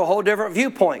things through a whole different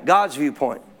viewpoint, God's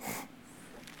viewpoint.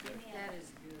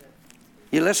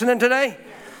 You listening today?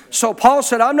 So Paul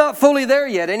said, I'm not fully there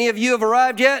yet. Any of you have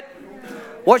arrived yet?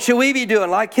 What should we be doing?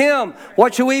 Like him,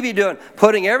 what should we be doing?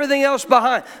 Putting everything else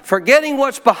behind. Forgetting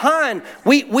what's behind.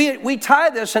 We tie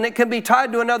this, and it can be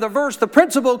tied to another verse. The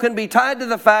principle can be tied to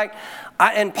the fact,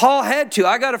 and Paul had to.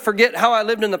 I got to forget how I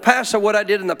lived in the past or what I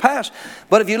did in the past.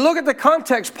 But if you look at the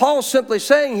context, Paul's simply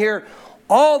saying here,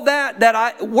 all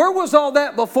where was all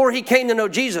that before he came to know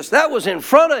Jesus? That was in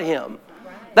front of him.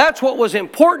 That's what was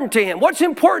important to him. What's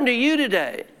important to you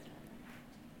today?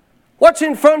 What's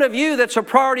in front of you that's a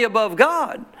priority above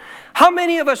God? How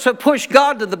many of us have pushed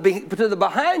God to the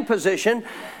behind position,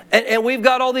 and we've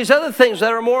got all these other things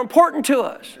that are more important to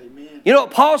us? Amen. You know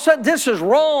what Paul said? This is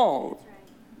wrong.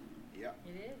 Yeah.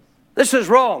 This is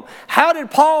wrong. How did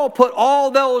Paul put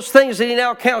all those things that he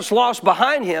now counts lost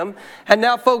behind him and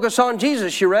now focus on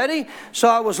Jesus? You ready? So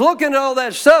I was looking at all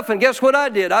that stuff, and guess what I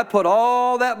did? I put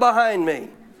all that behind me.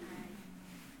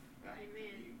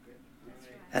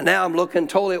 And now I'm looking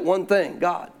totally at one thing,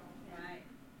 God.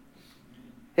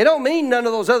 It don't mean none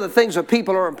of those other things of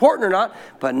people are important or not,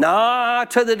 but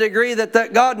not to the degree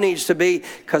that God needs to be.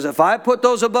 Because if I put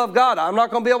those above God, I'm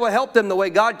not going to be able to help them the way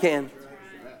God can.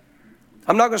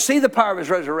 I'm not going to see the power of his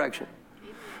resurrection.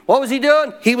 What was he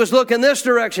doing? He was looking this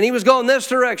direction. He was going this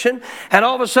direction. And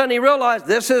all of a sudden he realized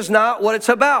this is not what it's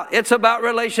about. It's about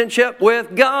relationship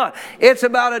with God. It's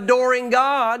about adoring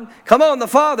God. Come on, the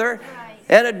Father.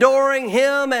 And adoring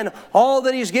him and all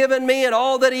that he's given me and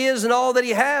all that he is and all that he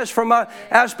has from my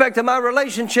aspect of my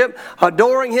relationship.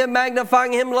 Adoring him,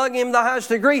 magnifying him, loving him to the highest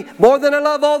degree. More than I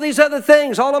love all these other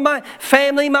things. All of my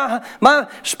family, my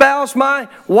spouse, my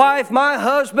wife, my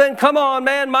husband. Come on,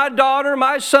 man. My daughter,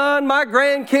 my son, my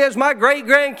grandkids, my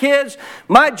great-grandkids.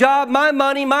 My job, my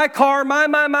money, my car,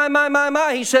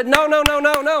 my. He said,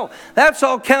 no. That's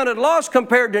all counted loss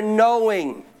compared to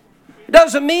knowing.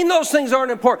 Doesn't mean those things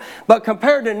aren't important, but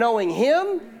compared to knowing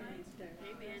him.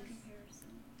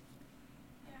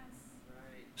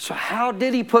 So how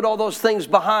did he put all those things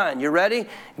behind? You ready?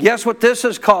 Guess what this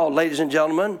is called, ladies and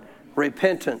gentlemen?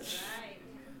 Repentance.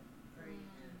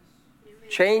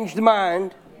 Changed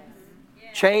mind,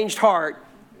 changed heart,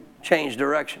 changed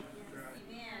direction.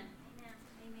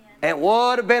 And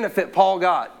what a benefit Paul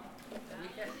got.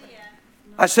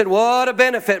 I said, what a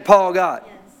benefit Paul got.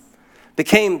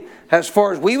 Became, as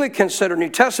far as we would consider New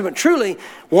Testament, truly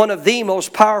one of the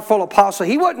most powerful apostles.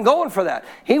 He wasn't going for that.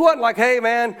 He wasn't like, hey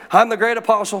man, I'm the great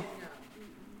apostle.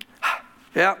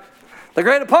 Yeah, the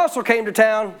great apostle came to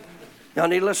town. Y'all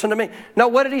need to listen to me. No,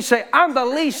 what did he say? I'm the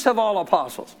least of all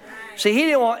apostles. See, he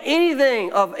didn't want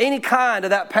anything of any kind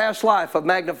of that past life of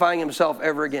magnifying himself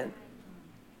ever again.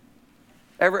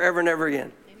 Ever and ever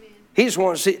again. He just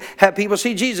wanted to have people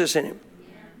see Jesus in him.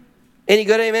 Any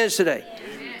good amens today?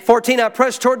 14, I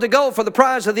press toward the goal for the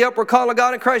prize of the upward call of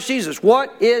God in Christ Jesus.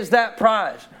 What is that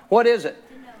prize? What is it?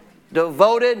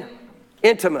 Devoted,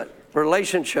 intimate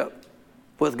relationship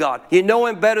with God. You know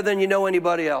him better than you know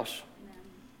anybody else.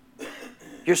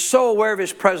 You're so aware of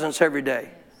his presence every day.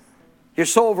 You're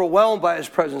so overwhelmed by his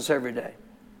presence every day.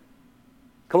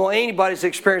 Come on, anybody who's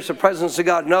experienced the presence of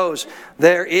God knows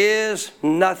there is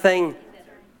nothing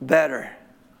better.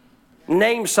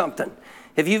 Name something.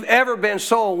 If you've ever been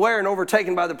so aware and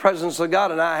overtaken by the presence of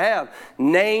God, and I have,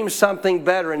 name something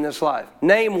better in this life.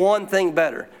 Name one thing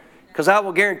better. Because I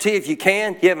will guarantee if you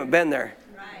can, you haven't been there.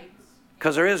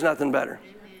 Because there is nothing better.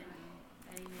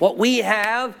 What we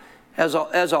have as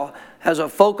a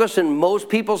focus in most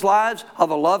people's lives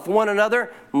of a love for one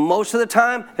another, most of the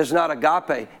time is not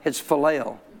agape. It's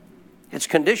phileo. It's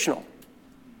conditional.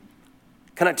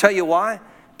 Can I tell you why?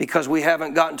 Because we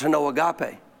haven't gotten to know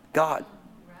agape, God.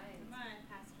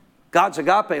 God's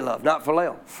agape love, not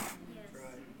phileo.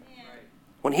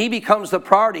 When He becomes the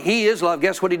priority, He is love.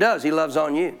 Guess what He does? He loves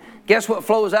on you. Guess what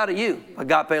flows out of you?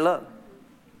 Agape love.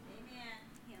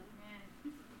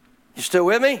 You still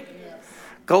with me? Yes.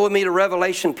 Go with me to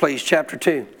Revelation, please, chapter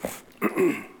 2.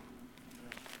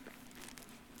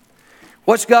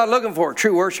 What's God looking for?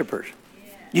 True worshipers.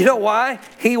 You know why?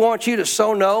 He wants you to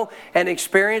so know and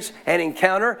experience and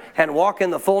encounter and walk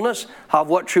in the fullness of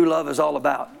what true love is all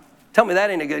about. Tell me that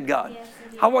ain't a good God. Yes,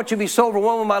 I want you to be so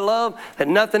overwhelmed with my love that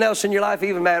nothing else in your life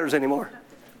even matters anymore.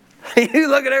 You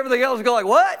look at everything else and go like,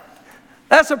 what?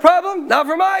 That's a problem? Not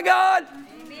for my God.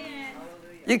 Amen.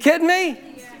 You kidding me?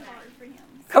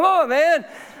 Come on, man.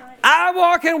 I'm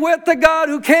walking with the God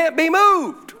who can't be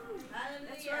moved.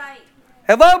 That's right.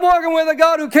 If I'm walking with a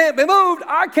God who can't be moved,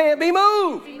 I can't be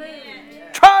moved. Amen.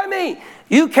 Try me.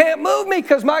 You can't move me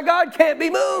because my God can't be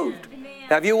moved. Amen.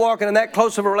 Now, if you're walking in that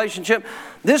close of a relationship,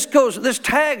 this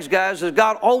tags, guys, as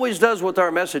God always does with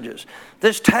our messages.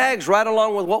 This tags right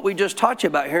along with what we just taught you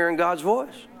about hearing God's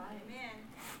voice.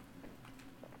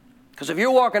 Because if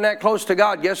you're walking that close to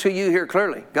God, guess who you hear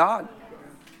clearly? God.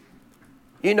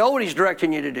 You know what He's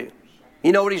directing you to do.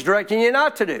 You know what He's directing you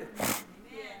not to do.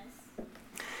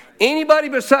 Anybody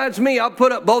besides me, I'll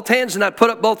put up both hands and I'd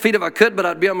put up both feet if I could, but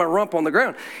I'd be on my rump on the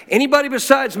ground. Anybody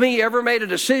besides me ever made a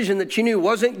decision that you knew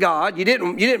wasn't God? You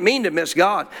didn't mean to miss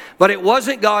God, but it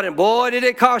wasn't God, and boy, did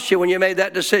it cost you when you made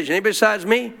that decision. Anybody besides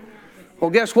me?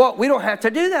 Well, guess what? We don't have to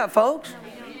do that, folks.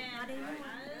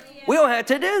 We don't have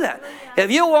to do that.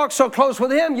 If you walk so close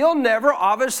with Him, you'll never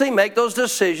obviously make those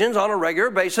decisions on a regular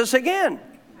basis again.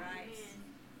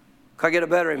 Can I get a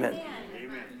better amen? Amen.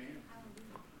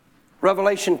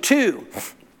 Revelation 2.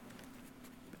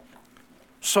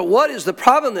 So what is the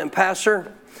problem then,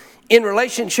 Pastor, in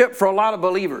relationship for a lot of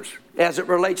believers as it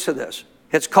relates to this?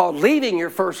 It's called leaving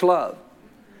your first love.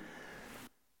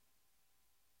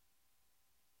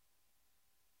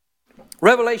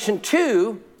 Revelation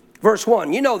 2, verse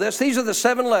 1. You know this. These are the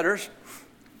 7 letters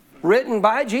written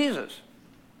by Jesus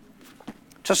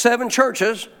to 7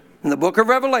 churches in the book of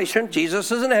Revelation.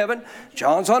 Jesus is in heaven.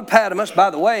 John's on Patmos.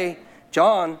 By the way,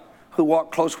 John, who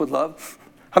walked close with love.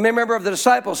 How many remember of the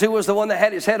disciples? Who was the one that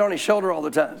had his head on his shoulder all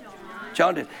the time?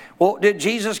 John did. Well, did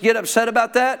Jesus get upset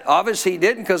about that? Obviously he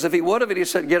didn't, because if he would have, he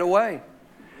said, get away.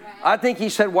 I think he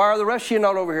said, why are the rest of you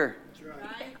not over here?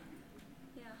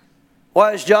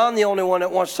 Why is John the only one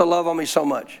that wants to love on me so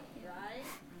much?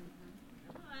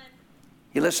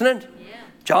 You listening?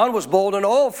 John was bold and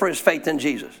old for his faith in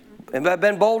Jesus. Anybody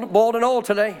been bold and old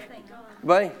today?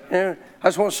 Anybody? Yeah. I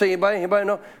just want to see anybody. Anybody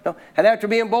know? No. And after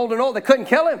being bold and old, they couldn't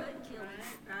kill him.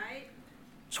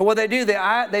 So what they do, they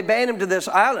banned him to this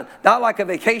island. Not like a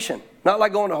vacation. Not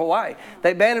like going to Hawaii.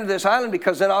 They banned him to this island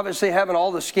because then obviously having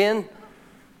all the skin,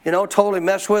 totally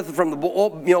messed with from the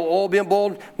oil being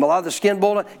boiled, a lot of the skin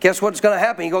boiled. Guess what's going to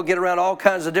happen? You're going to get around all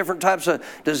kinds of different types of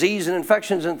disease and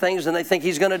infections and things, and they think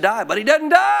he's going to die. But he doesn't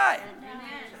die.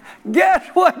 Guess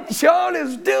what John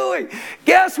is doing?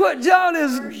 Guess what John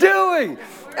is doing?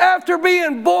 After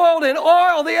being boiled in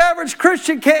oil, the average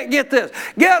Christian can't get this.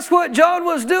 Guess what John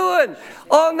was doing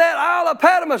on that Isle of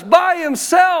Patmos by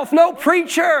himself? No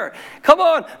preacher. Come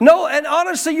on. No, and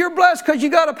honestly, you're blessed because you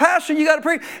got a pastor, you got a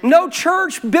preacher. No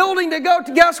church building to go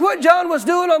to. Guess what John was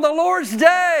doing on the Lord's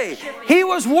day? He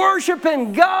was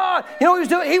worshiping God. You know what he was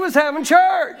doing? He was having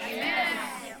church. Amen.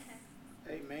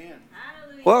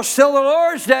 Well, still the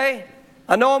Lord's day.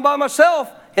 I know I'm by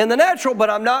myself in the natural, but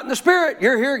I'm not in the spirit.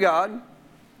 You're here, God.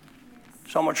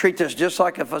 So I'm going to treat this just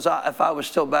like if I was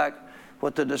still back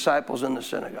with the disciples in the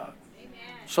synagogue. Amen.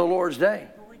 So Lord's day.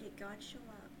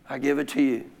 I give it to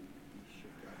you.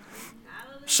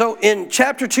 So in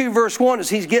chapter 2, verse 1, as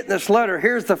he's getting this letter,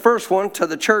 here's the first one to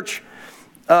the church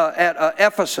at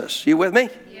Ephesus. You with me?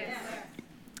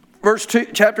 Yes.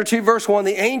 Chapter 2, verse 1,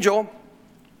 to the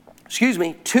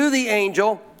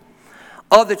angel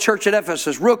of the church at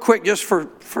Ephesus. Real quick, just for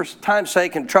time's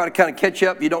sake, and try to kind of catch you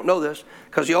up. You don't know this,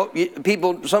 because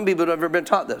some people have never been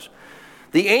taught this.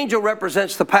 The angel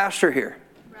represents the pastor here.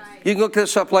 Right. You can look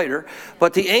this up later.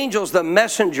 But the angel's the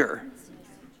messenger,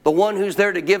 the one who's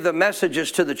there to give the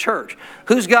messages to the church.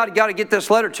 Who's got to get this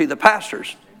letter to? The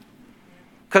pastors.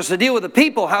 Because to deal with the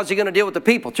people, how's he going to deal with the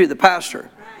people? Through the pastor.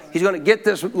 He's going to get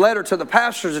this letter to the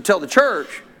pastors to tell the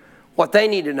church what they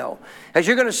need to know. As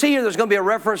you're going to see here, there's going to be a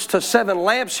reference to 7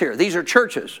 lamps here. These are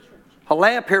churches. A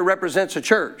lamp here represents a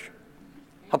church,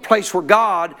 a place where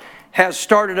God has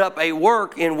started up a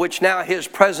work in which now His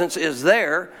presence is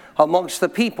there amongst the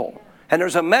people. And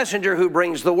there's a messenger who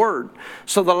brings the word.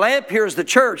 So the lamp here is the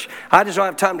church. I just don't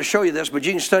have time to show you this, but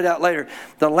you can study it out later.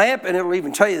 The lamp, and it'll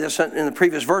even tell you this in the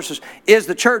previous verses, is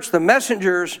the church. The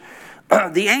messengers,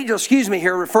 the angel,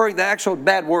 here, referring to the actual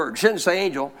bad word. It shouldn't say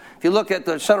angel. If you look at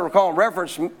the Center Column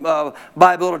Reference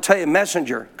Bible, it'll tell you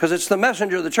messenger, because it's the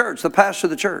messenger of the church, the pastor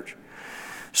of the church.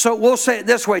 So we'll say it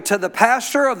this way: to the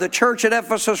pastor of the church at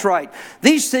Ephesus write,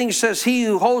 these things says he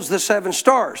who holds the 7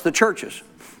 stars, the churches.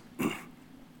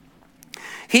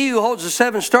 He who holds the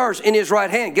 7 stars in his right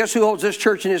hand. Guess who holds this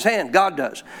church in his hand? God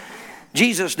does.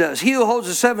 Jesus does. He who holds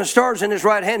the 7 stars in his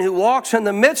right hand, who walks in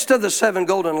the midst of the 7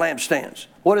 golden lampstands.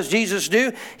 What does Jesus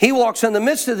do? He walks in the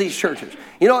midst of these churches.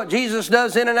 You know what Jesus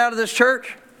does in and out of this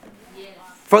church? Yes.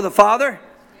 For the Father?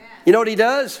 Yeah. You know what He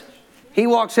does? He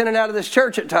walks in and out of this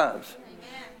church at times.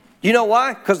 Amen. You know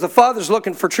why? Because the Father's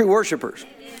looking for true worshipers.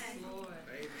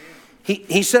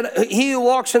 He said, he who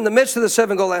walks in the midst of the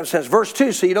 7 gold lampstands. Verse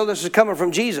 2, so you know this is coming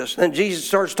from Jesus. And Jesus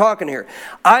starts talking here.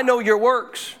 I know your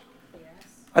works.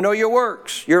 I know your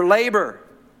works, your labor,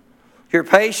 your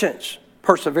patience,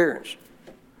 perseverance.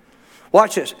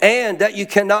 Watch this. And that you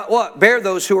cannot what? Bear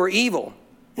those who are evil.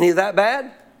 Any of that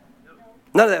bad?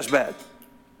 None of that's bad.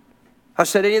 I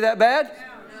said, any of that bad?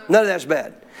 None of that's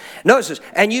bad. Notice this.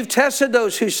 And you've tested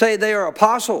those who say they are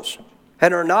apostles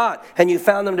and are not, and you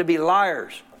found them to be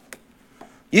liars.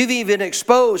 You've even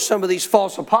exposed some of these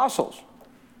false apostles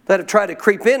that have tried to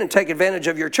creep in and take advantage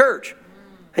of your church.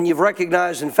 And you've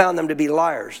recognized and found them to be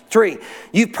liars. 3,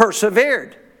 you've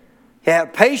persevered. You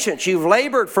have patience. You've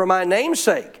labored for my name's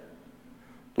sake.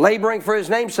 Laboring for His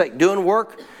name's sake. Doing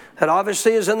work that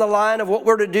obviously is in the line of what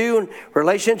we're to do in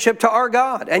relationship to our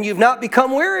God. And you've not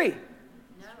become weary.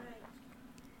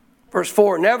 Verse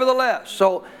 4, nevertheless.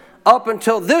 So up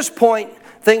until this point,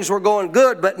 things were going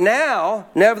good, but now,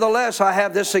 nevertheless, I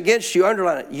have this against you.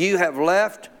 Underline it. You have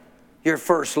left your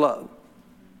first love.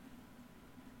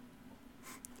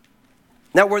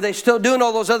 Now, were they still doing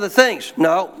all those other things?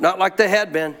 No, not like they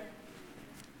had been.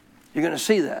 You're going to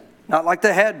see that. Not like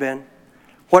they had been.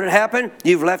 What had happened?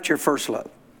 You've left your first love.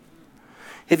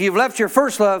 If you've left your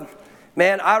first love,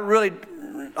 man, I'm going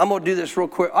to do this real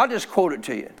quick. I'll just quote it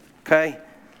to you, okay?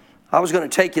 I was going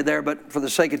to take you there, but for the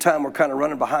sake of time, we're kind of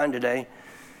running behind today.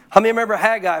 How many remember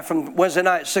Haggai from Wednesday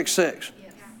night, 6:6?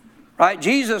 Yes. Right?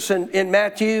 Jesus in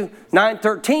Matthew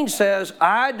 9:13 says,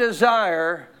 I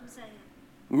desire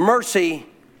mercy,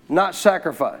 not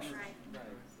sacrifice.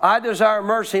 I desire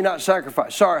mercy, not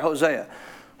sacrifice. Sorry, Hosea.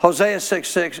 Hosea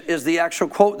 6:6 is the actual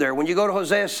quote there. When you go to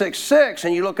Hosea 6:6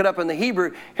 and you look it up in the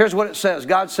Hebrew, here's what it says.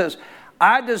 God says,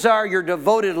 I desire your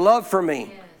devoted love for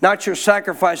me, not your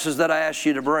sacrifices that I asked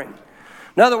you to bring.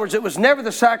 In other words, it was never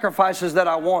the sacrifices that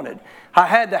I wanted. I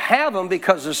had to have them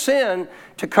because of sin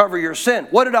to cover your sin.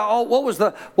 What was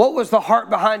the heart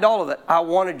behind all of it? I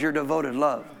wanted your devoted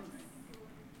love.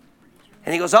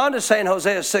 And he goes on to say in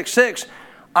Hosea 6:6,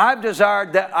 I've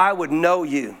desired that I would know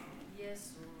you.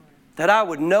 Yes, Lord. That I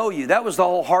would know you. That was the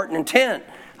whole heart and intent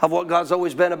of what God's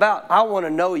always been about. I want to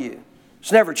know you.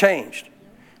 It's never changed.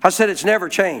 I said it's never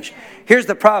changed. Here's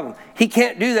the problem. He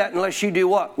can't do that unless you do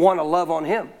what? Want to love on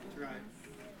Him.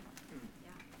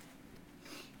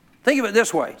 Think of it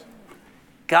this way.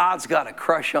 God's got a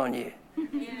crush on you.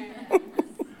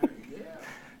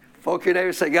 Folk your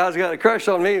neighbor say, God's got a crush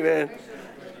on me, man.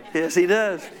 Yes, He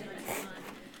does.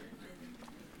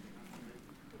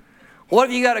 What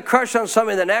if you got a crush on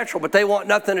somebody in the natural, but they want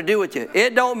nothing to do with you?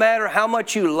 It don't matter how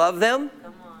much you love them.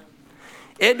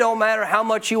 It don't matter how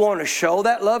much you want to show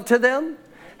that love to them,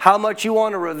 how much you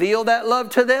want to reveal that love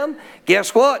to them.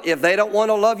 Guess what? If they don't want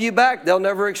to love you back, they'll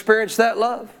never experience that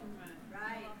love.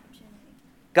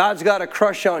 God's got a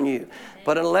crush on you.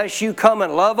 But unless you come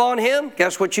and love on Him,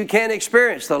 guess what you can't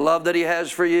experience? The love that He has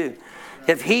for you.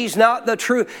 If you're not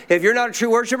a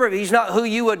true worshiper, if He's not who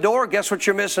you adore, guess what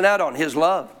you're missing out on? His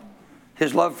love.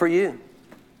 His love for you.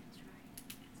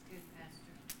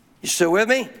 You still with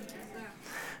me?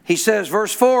 He says,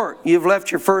 verse 4, you've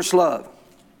left your first love.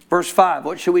 Verse 5,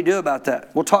 what should we do about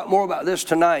that? We'll talk more about this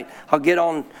tonight. I'll get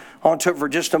onto it for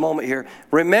just a moment here.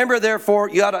 Remember, therefore,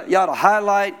 you ought to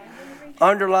highlight,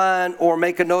 underline, or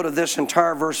make a note of this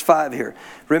entire verse 5 here.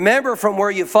 Remember from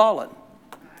where you've fallen.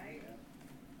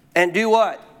 And do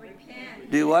what?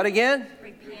 Repent. Do what again?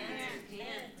 Repent.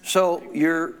 So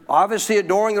you're obviously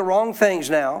adoring the wrong things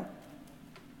now.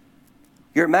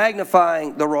 You're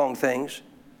magnifying the wrong things.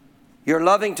 You're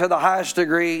loving to the highest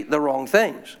degree the wrong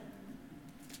things.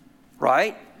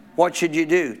 Right? What should you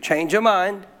do? Change your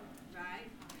mind,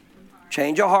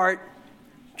 change your heart,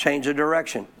 change the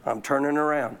direction. I'm turning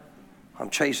around. I'm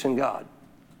chasing God.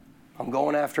 I'm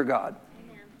going after God.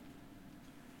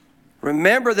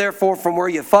 Remember, therefore, from where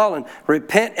you've fallen,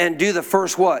 repent and do the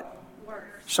first what? Works.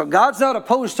 So God's not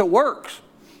opposed to works.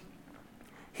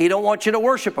 He don't want you to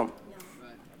worship Him.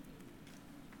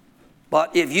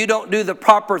 But if you don't do the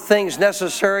proper things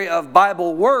necessary of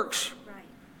Bible works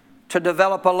to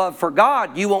develop a love for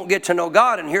God, you won't get to know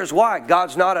God. And here's why.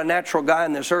 God's not a natural guy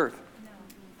on this earth.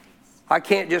 I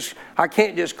can't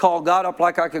just call God up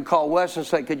like I could call Wes and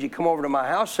say, could you come over to my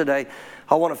house today?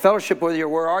 I want to fellowship with you.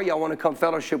 Where are you? I want to come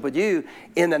fellowship with you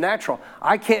in the natural.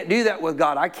 I can't do that with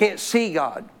God. I can't see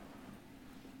God.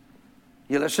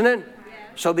 You listening?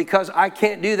 So because I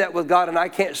can't do that with God and I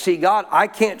can't see God, I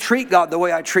can't treat God the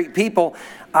way I treat people.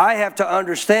 I have to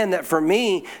understand that for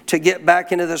me to get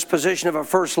back into this position of a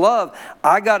first love,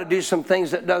 I got to do some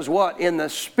things that does what? In the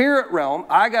spirit realm,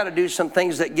 I got to do some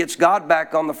things that gets God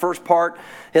back on the first part,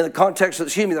 in the context of,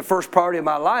 the first priority of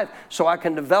my life, so I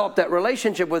can develop that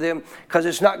relationship with Him, because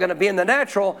it's not going to be in the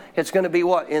natural, it's going to be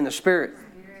what? In the spirit.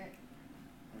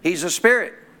 He's a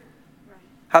spirit.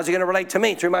 How's He going to relate to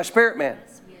me? Through my spirit man.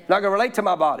 Not going to relate to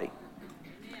my body.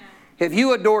 If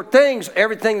you adore things,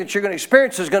 everything that you're going to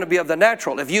experience is going to be of the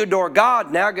natural. If you adore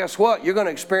God, now guess what? You're going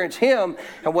to experience Him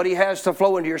and what He has to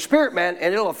flow into your spirit, man,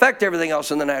 and it'll affect everything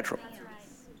else in the natural.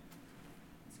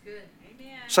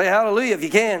 Say hallelujah if you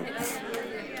can.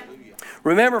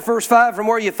 Remember verse 5, from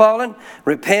where you've fallen,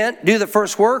 repent, do the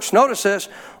first works. Notice this,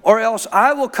 or else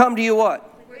I will come to you what?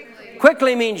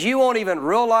 Quickly means you won't even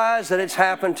realize that it's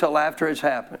happened till after it's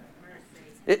happened.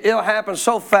 It'll happen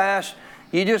so fast,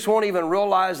 you just won't even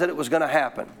realize that it was going to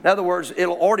happen. In other words,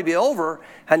 it'll already be over,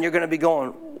 and you're going to be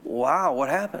going, wow, what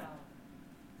happened?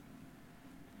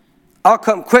 I'll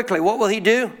come quickly. What will He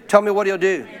do? Tell me what He'll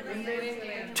do.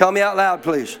 Tell me out loud,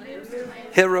 please.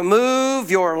 He'll remove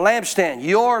your lampstand,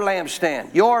 your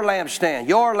lampstand, your lampstand,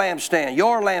 your lampstand,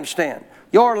 your lampstand,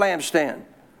 your lampstand.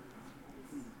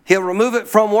 He'll remove it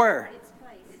from where?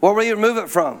 Where will He remove it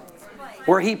from?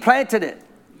 Where He planted it.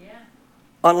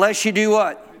 Unless you do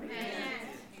what?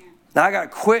 Now I got to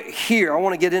quit here. I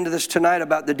want to get into this tonight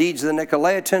about the deeds of the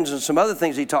Nicolaitans and some other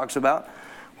things he talks about.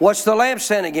 What's the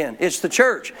lampstand again? It's the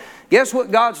church. Guess what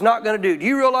God's not going to do? Do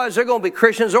you realize they're going to be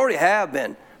Christians? They already have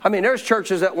been. I mean, there's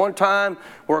churches at one time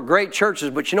were great churches,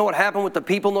 but you know what happened with the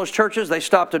people in those churches? They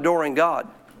stopped adoring God.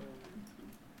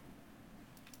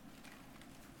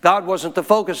 God wasn't the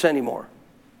focus anymore.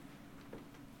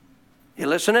 You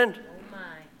listening?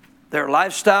 Their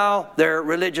lifestyle, their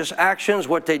religious actions,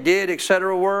 what they did,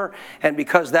 etc. were. And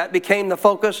because that became the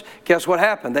focus, guess what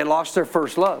happened? They lost their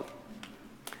first love.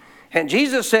 And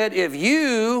Jesus said, if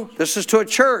you, this is to a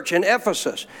church in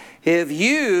Ephesus, if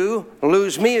you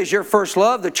lose me as your first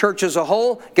love, the church as a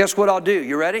whole, guess what I'll do?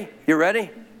 You ready? You ready?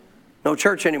 No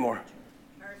church anymore.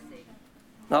 Mercy.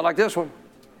 Not like this one.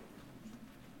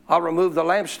 I'll remove the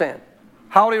lampstand.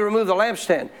 How will He remove the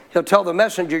lampstand? He'll tell the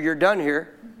messenger, you're done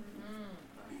here.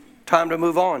 Time to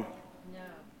move on.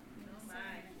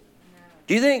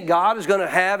 Do you think God is going to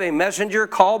have a messenger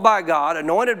called by God,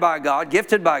 anointed by God,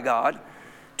 gifted by God,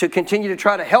 to continue to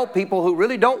try to help people who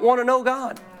really don't want to know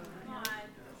God?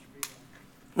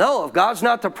 No, if God's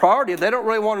not the priority, if they don't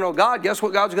really want to know God, guess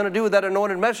what God's going to do with that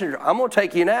anointed messenger? I'm going to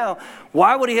take you now.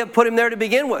 Why would He have put him there to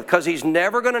begin with? Because He's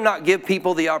never going to not give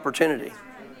people the opportunity.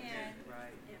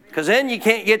 Because then you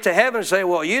can't get to heaven and say,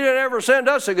 well, you didn't ever send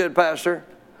us a good pastor.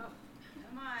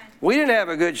 We didn't have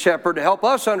a good shepherd to help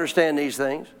us understand these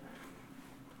things.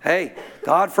 Hey,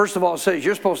 God, first of all, says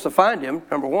you're supposed to find Him,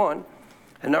 number one.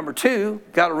 And number two,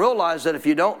 got to realize that if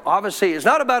you don't, obviously, it's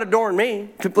not about adoring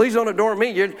me. Please don't adore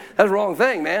me. That's the wrong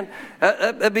thing, man.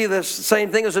 That'd be the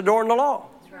same thing as adoring the law.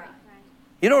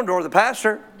 You don't adore the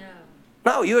pastor.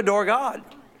 No, you adore God.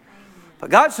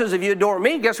 But God says if you adore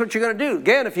me, guess what you're going to do?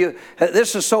 Again,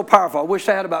 this is so powerful. I wish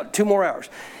I had about 2 more hours.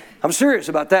 I'm serious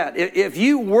about that. If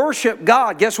you worship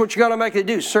God, guess what you're going to make it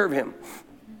do? Serve Him.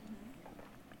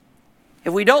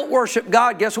 If we don't worship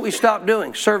God, guess what we stop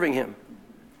doing? Serving Him.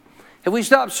 If we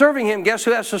stop serving Him, guess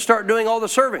who has to start doing all the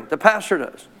serving? The pastor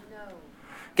does. No.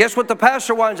 Guess what the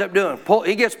pastor winds up doing?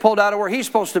 He gets pulled out of where he's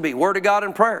supposed to be. Word of God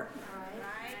and prayer.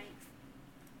 Right.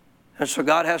 And so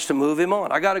God has to move him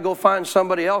on. I got to go find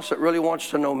somebody else that really wants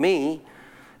to know me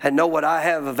and know what I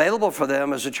have available for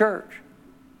them as a church.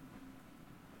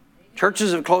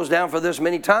 Churches have closed down for this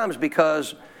many times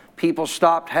because people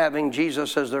stopped having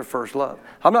Jesus as their first love.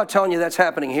 I'm not telling you that's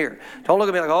happening here. Don't look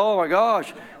at me like, oh my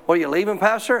gosh, what are you leaving,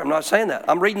 Pastor? I'm not saying that.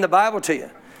 I'm reading the Bible to you.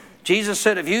 Jesus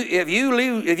said, if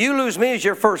you lose me as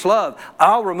your first love,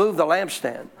 I'll remove the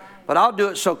lampstand. But I'll do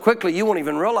it so quickly you won't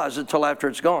even realize it till after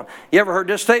it's gone. You ever heard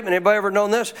this statement? Anybody ever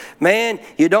known this? Man,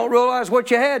 you don't realize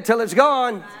what you had till it's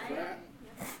gone.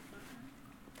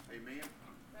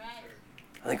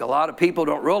 I think a lot of people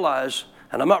don't realize,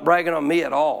 and I'm not bragging on me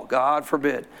at all, God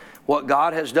forbid, what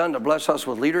God has done to bless us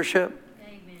with leadership.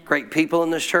 Great people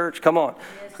in this church. Come on.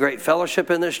 Great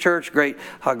fellowship in this church. Great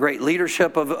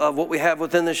leadership of what we have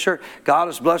within this church. God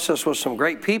has blessed us with some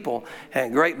great people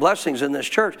and great blessings in this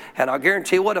church. And I'll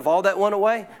guarantee you what, if all that went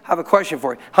away, I have a question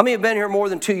for you. How many have been here more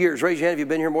than 2 years? Raise your hand if you've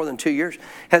been here more than 2 years.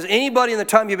 Has anybody in the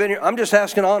time you've been here, I'm just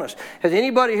asking honest, has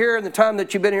anybody here in the time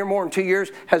that you've been here more than 2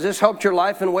 years, has this helped your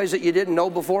life in ways that you didn't know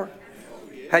before?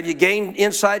 Have you gained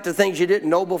insight to things you didn't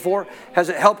know before? Has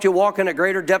it helped you walk in a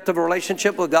greater depth of a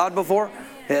relationship with God before?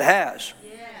 It has.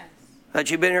 That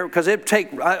you've been here, because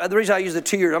the reason I use the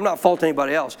 2 years, I'm not faulting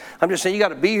anybody else. I'm just saying you got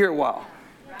to be here a while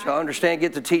to understand,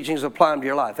 get the teachings, apply them to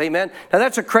your life. Amen. Now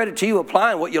that's a credit to you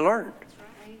applying what you learned.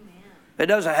 It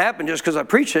doesn't happen just because I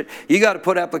preach it. You got to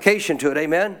put application to it.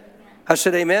 Amen. I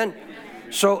said amen.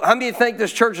 So how many think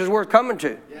this church is worth coming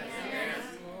to?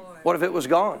 What if it was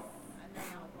gone?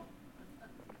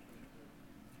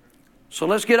 So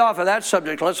let's get off of that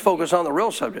subject. Let's focus on the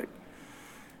real subject.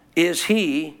 Is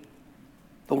he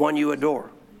the one you adore?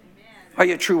 Are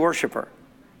you a true worshiper?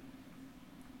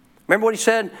 Remember what he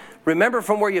said? Remember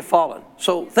from where you've fallen.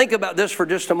 So think about this for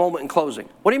just a moment in closing.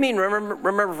 What do you mean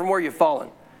remember from where you've fallen?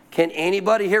 Can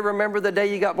anybody here remember the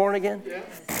day you got born again?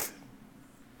 Yes.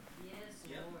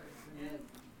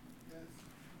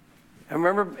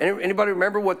 Remember, anybody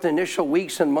remember what the initial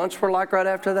weeks and months were like right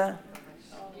after that?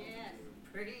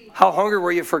 How hungry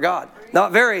were you for God?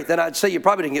 Not very. Then I'd say you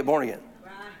probably didn't get born again.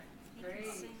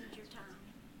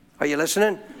 Are you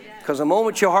listening? Because the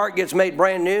moment your heart gets made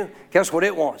brand new, guess what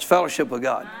it wants? Fellowship with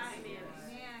God.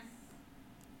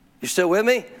 You still with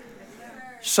me?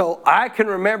 So I can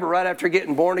remember right after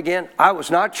getting born again, I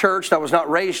was not churched. I was not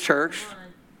raised church.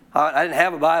 I didn't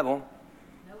have a Bible.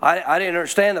 I didn't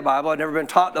understand the Bible. I'd never been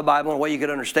taught the Bible in a way you could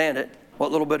understand it.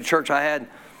 What little bit of church I had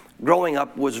growing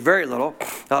up was very little.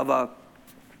 Of a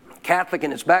Catholic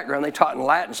in its background, they taught in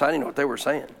Latin, so I didn't know what they were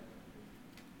saying.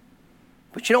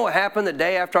 But you know what happened the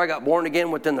day after I got born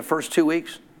again within the first 2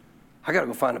 weeks? I got to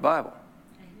go find a Bible.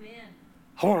 Amen.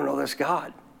 I want to know this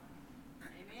God.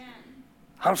 Amen.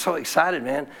 I'm so excited,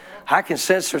 man. I can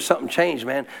sense there's something changed,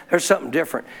 man. There's something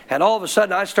different. And all of a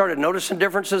sudden, I started noticing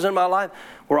differences in my life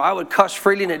where I would cuss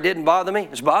freely and it didn't bother me.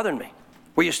 It's bothering me.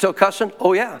 Were you still cussing?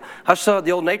 Oh, yeah. I still had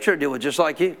the old nature to deal with, just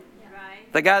like you. Yeah.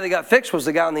 Right. The guy that got fixed was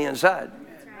the guy on the inside.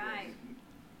 That's right.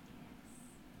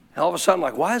 And all of a sudden,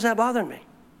 I'm like, why is that bothering me?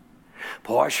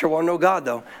 Boy, I sure want to know God,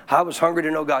 though. I was hungry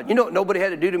to know God. You know what nobody had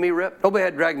to do to me, Rip? Nobody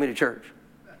had to drag me to church.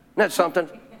 Isn't that something?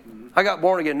 I got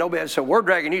born again. Nobody had to say, we're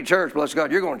dragging you to church. Bless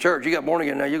God, you're going to church. You got born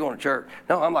again, now you're going to church.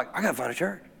 No, I'm like, I got to find a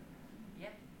church.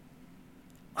 Yep.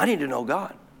 I need to know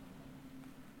God.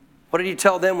 What did he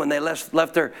tell them when they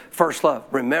left their first love?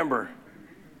 Remember.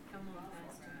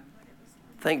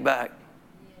 Think back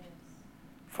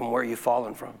from where you've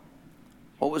fallen from.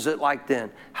 What was it like then?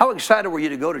 How excited were you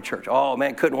to go to church? Oh,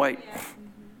 man, couldn't wait.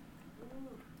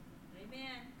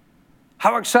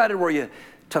 How excited were you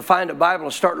to find a Bible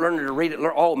and start learning to read it?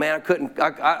 Oh, man,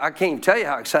 I can't even tell you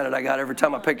how excited I got every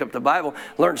time I picked up the Bible,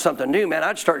 learned something new, man.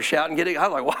 I'd start shouting, I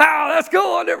was like, wow, that's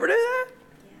cool. I never did that.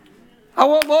 I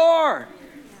want more.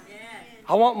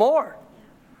 I want more.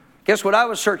 Guess what I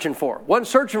was searching for? Wasn't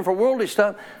searching for worldly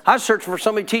stuff. I was searching for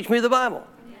somebody to teach me the Bible.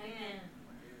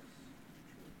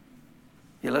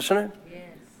 You listening? Yes.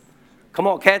 Come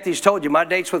on, Kathy's told you. My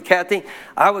dates with Kathy,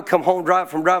 I would come home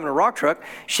from driving a rock truck.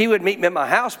 She would meet me at my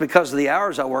house because of the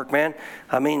hours I work, man.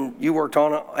 I mean, you worked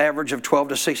on an average of 12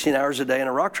 to 16 hours a day in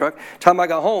a rock truck. Time I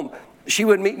got home, she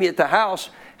would meet me at the house.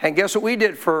 And guess what we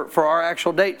did for our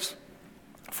actual dates?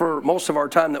 For most of our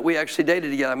time that we actually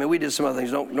dated together. I mean, we did some other things.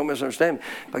 Don't misunderstand me.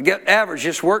 But get average,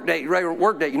 just work date, regular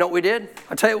work date. You know what we did?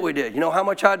 I'll tell you what we did. You know how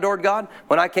much I adored God?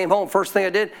 When I came home, first thing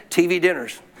I did, TV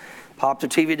dinners. Popped the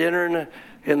TV dinner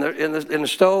in the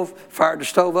stove, fired the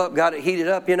stove up, got it heated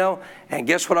up, And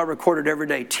guess what I recorded every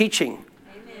day? Teaching.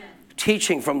 Amen.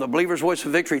 Teaching from the Believer's Voice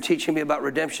of Victory, teaching me about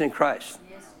redemption in Christ.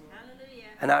 Yes. Hallelujah.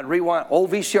 And I'd rewind old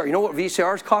VCR. You know what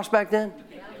VCRs cost back then?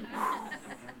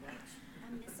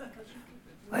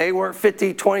 They weren't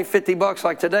 $50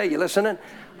 like today. You listening?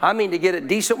 I mean, to get a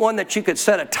decent one that you could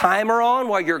set a timer on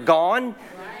while you're gone.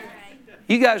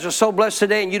 You guys are so blessed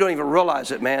today and you don't even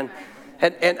realize it, man.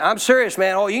 And I'm serious,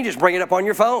 man. Oh, you can just bring it up on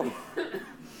your phone.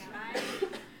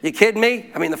 You kidding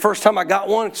me? I mean, the first time I got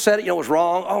one, set it, it was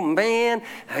wrong. Oh, man.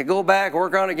 I go back,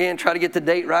 work on it again, try to get the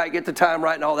date right, get the time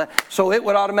right and all that. So it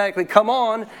would automatically come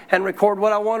on and record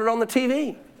what I wanted on the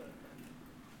TV.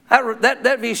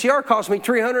 That VCR cost me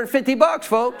 $350,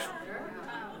 folks.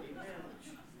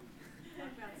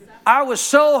 I was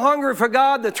so hungry for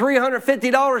God, the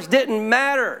 $350 didn't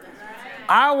matter.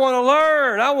 I want to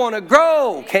learn. I want to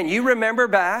grow. Can you remember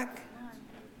back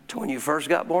to when you first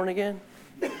got born again?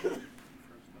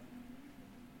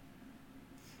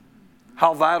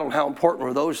 How vital and how important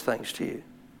were those things to you?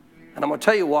 And I'm going to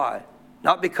tell you why.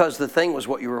 Not because the thing was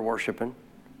what you were worshiping,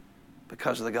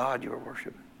 because of the God you were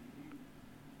worshiping.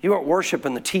 You weren't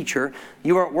worshiping the teacher.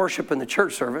 You weren't worshiping the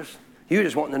church service. You were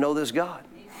just wanting to know this God.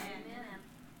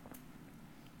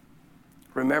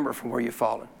 Remember from where you've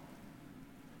fallen.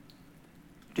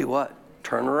 Do what?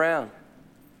 Turn around.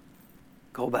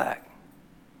 Go back.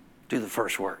 Do the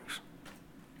first works.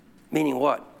 Meaning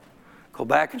what? Go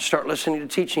back and start listening to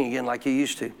teaching again like you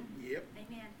used to. Yep.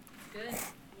 Amen. Good.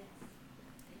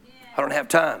 I don't have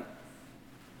time.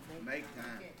 Make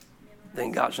time.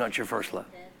 Then God's not your first love.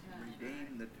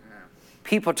 Redeem the time.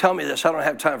 People tell me this, I don't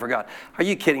have time for God. Are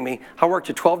you kidding me? I worked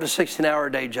a 12 to 16 hour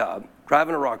a day job,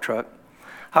 driving a rock truck.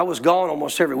 I was gone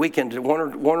almost every weekend to one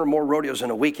or more rodeos in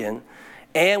a weekend,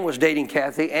 and was dating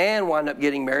Kathy, and wound up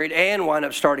getting married, and wound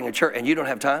up starting a church. And you don't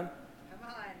have time? Come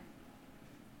on.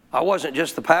 I wasn't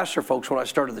just the pastor, folks, when I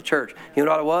started the church. You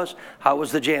know what I was? I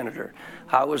was the janitor.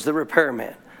 I was the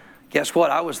repairman. Guess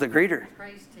what? I was the greeter.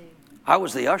 Praise team. I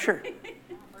was the usher.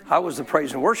 I was the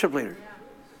praise and worship leader.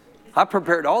 I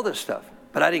prepared all this stuff,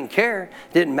 but I didn't care.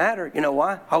 It didn't matter. You know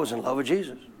why? I was in love with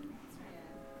Jesus.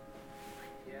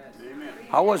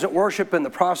 I wasn't worshiping the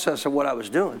process of what I was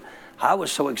doing. I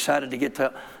was so excited to get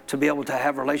to be able to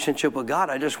have a relationship with God.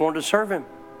 I just wanted to serve Him.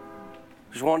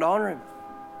 Just wanted to honor Him.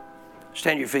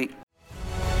 Stand to your feet.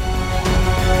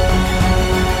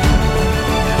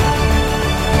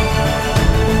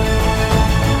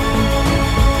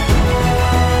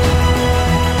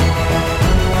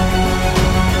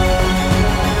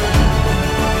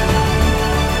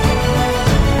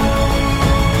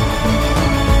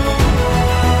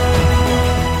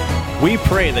 We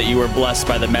pray that you were blessed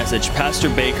by the message Pastor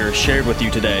Baker shared with you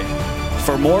today.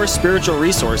 For more spiritual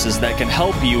resources that can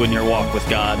help you in your walk with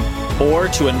God, or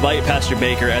to invite Pastor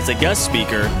Baker as a guest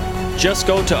speaker, just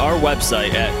go to our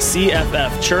website at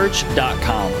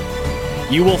cffchurch.com.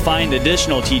 You will find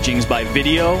additional teachings by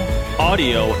video,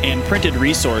 audio, and printed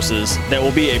resources that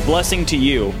will be a blessing to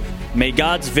you. May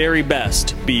God's very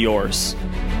best be yours.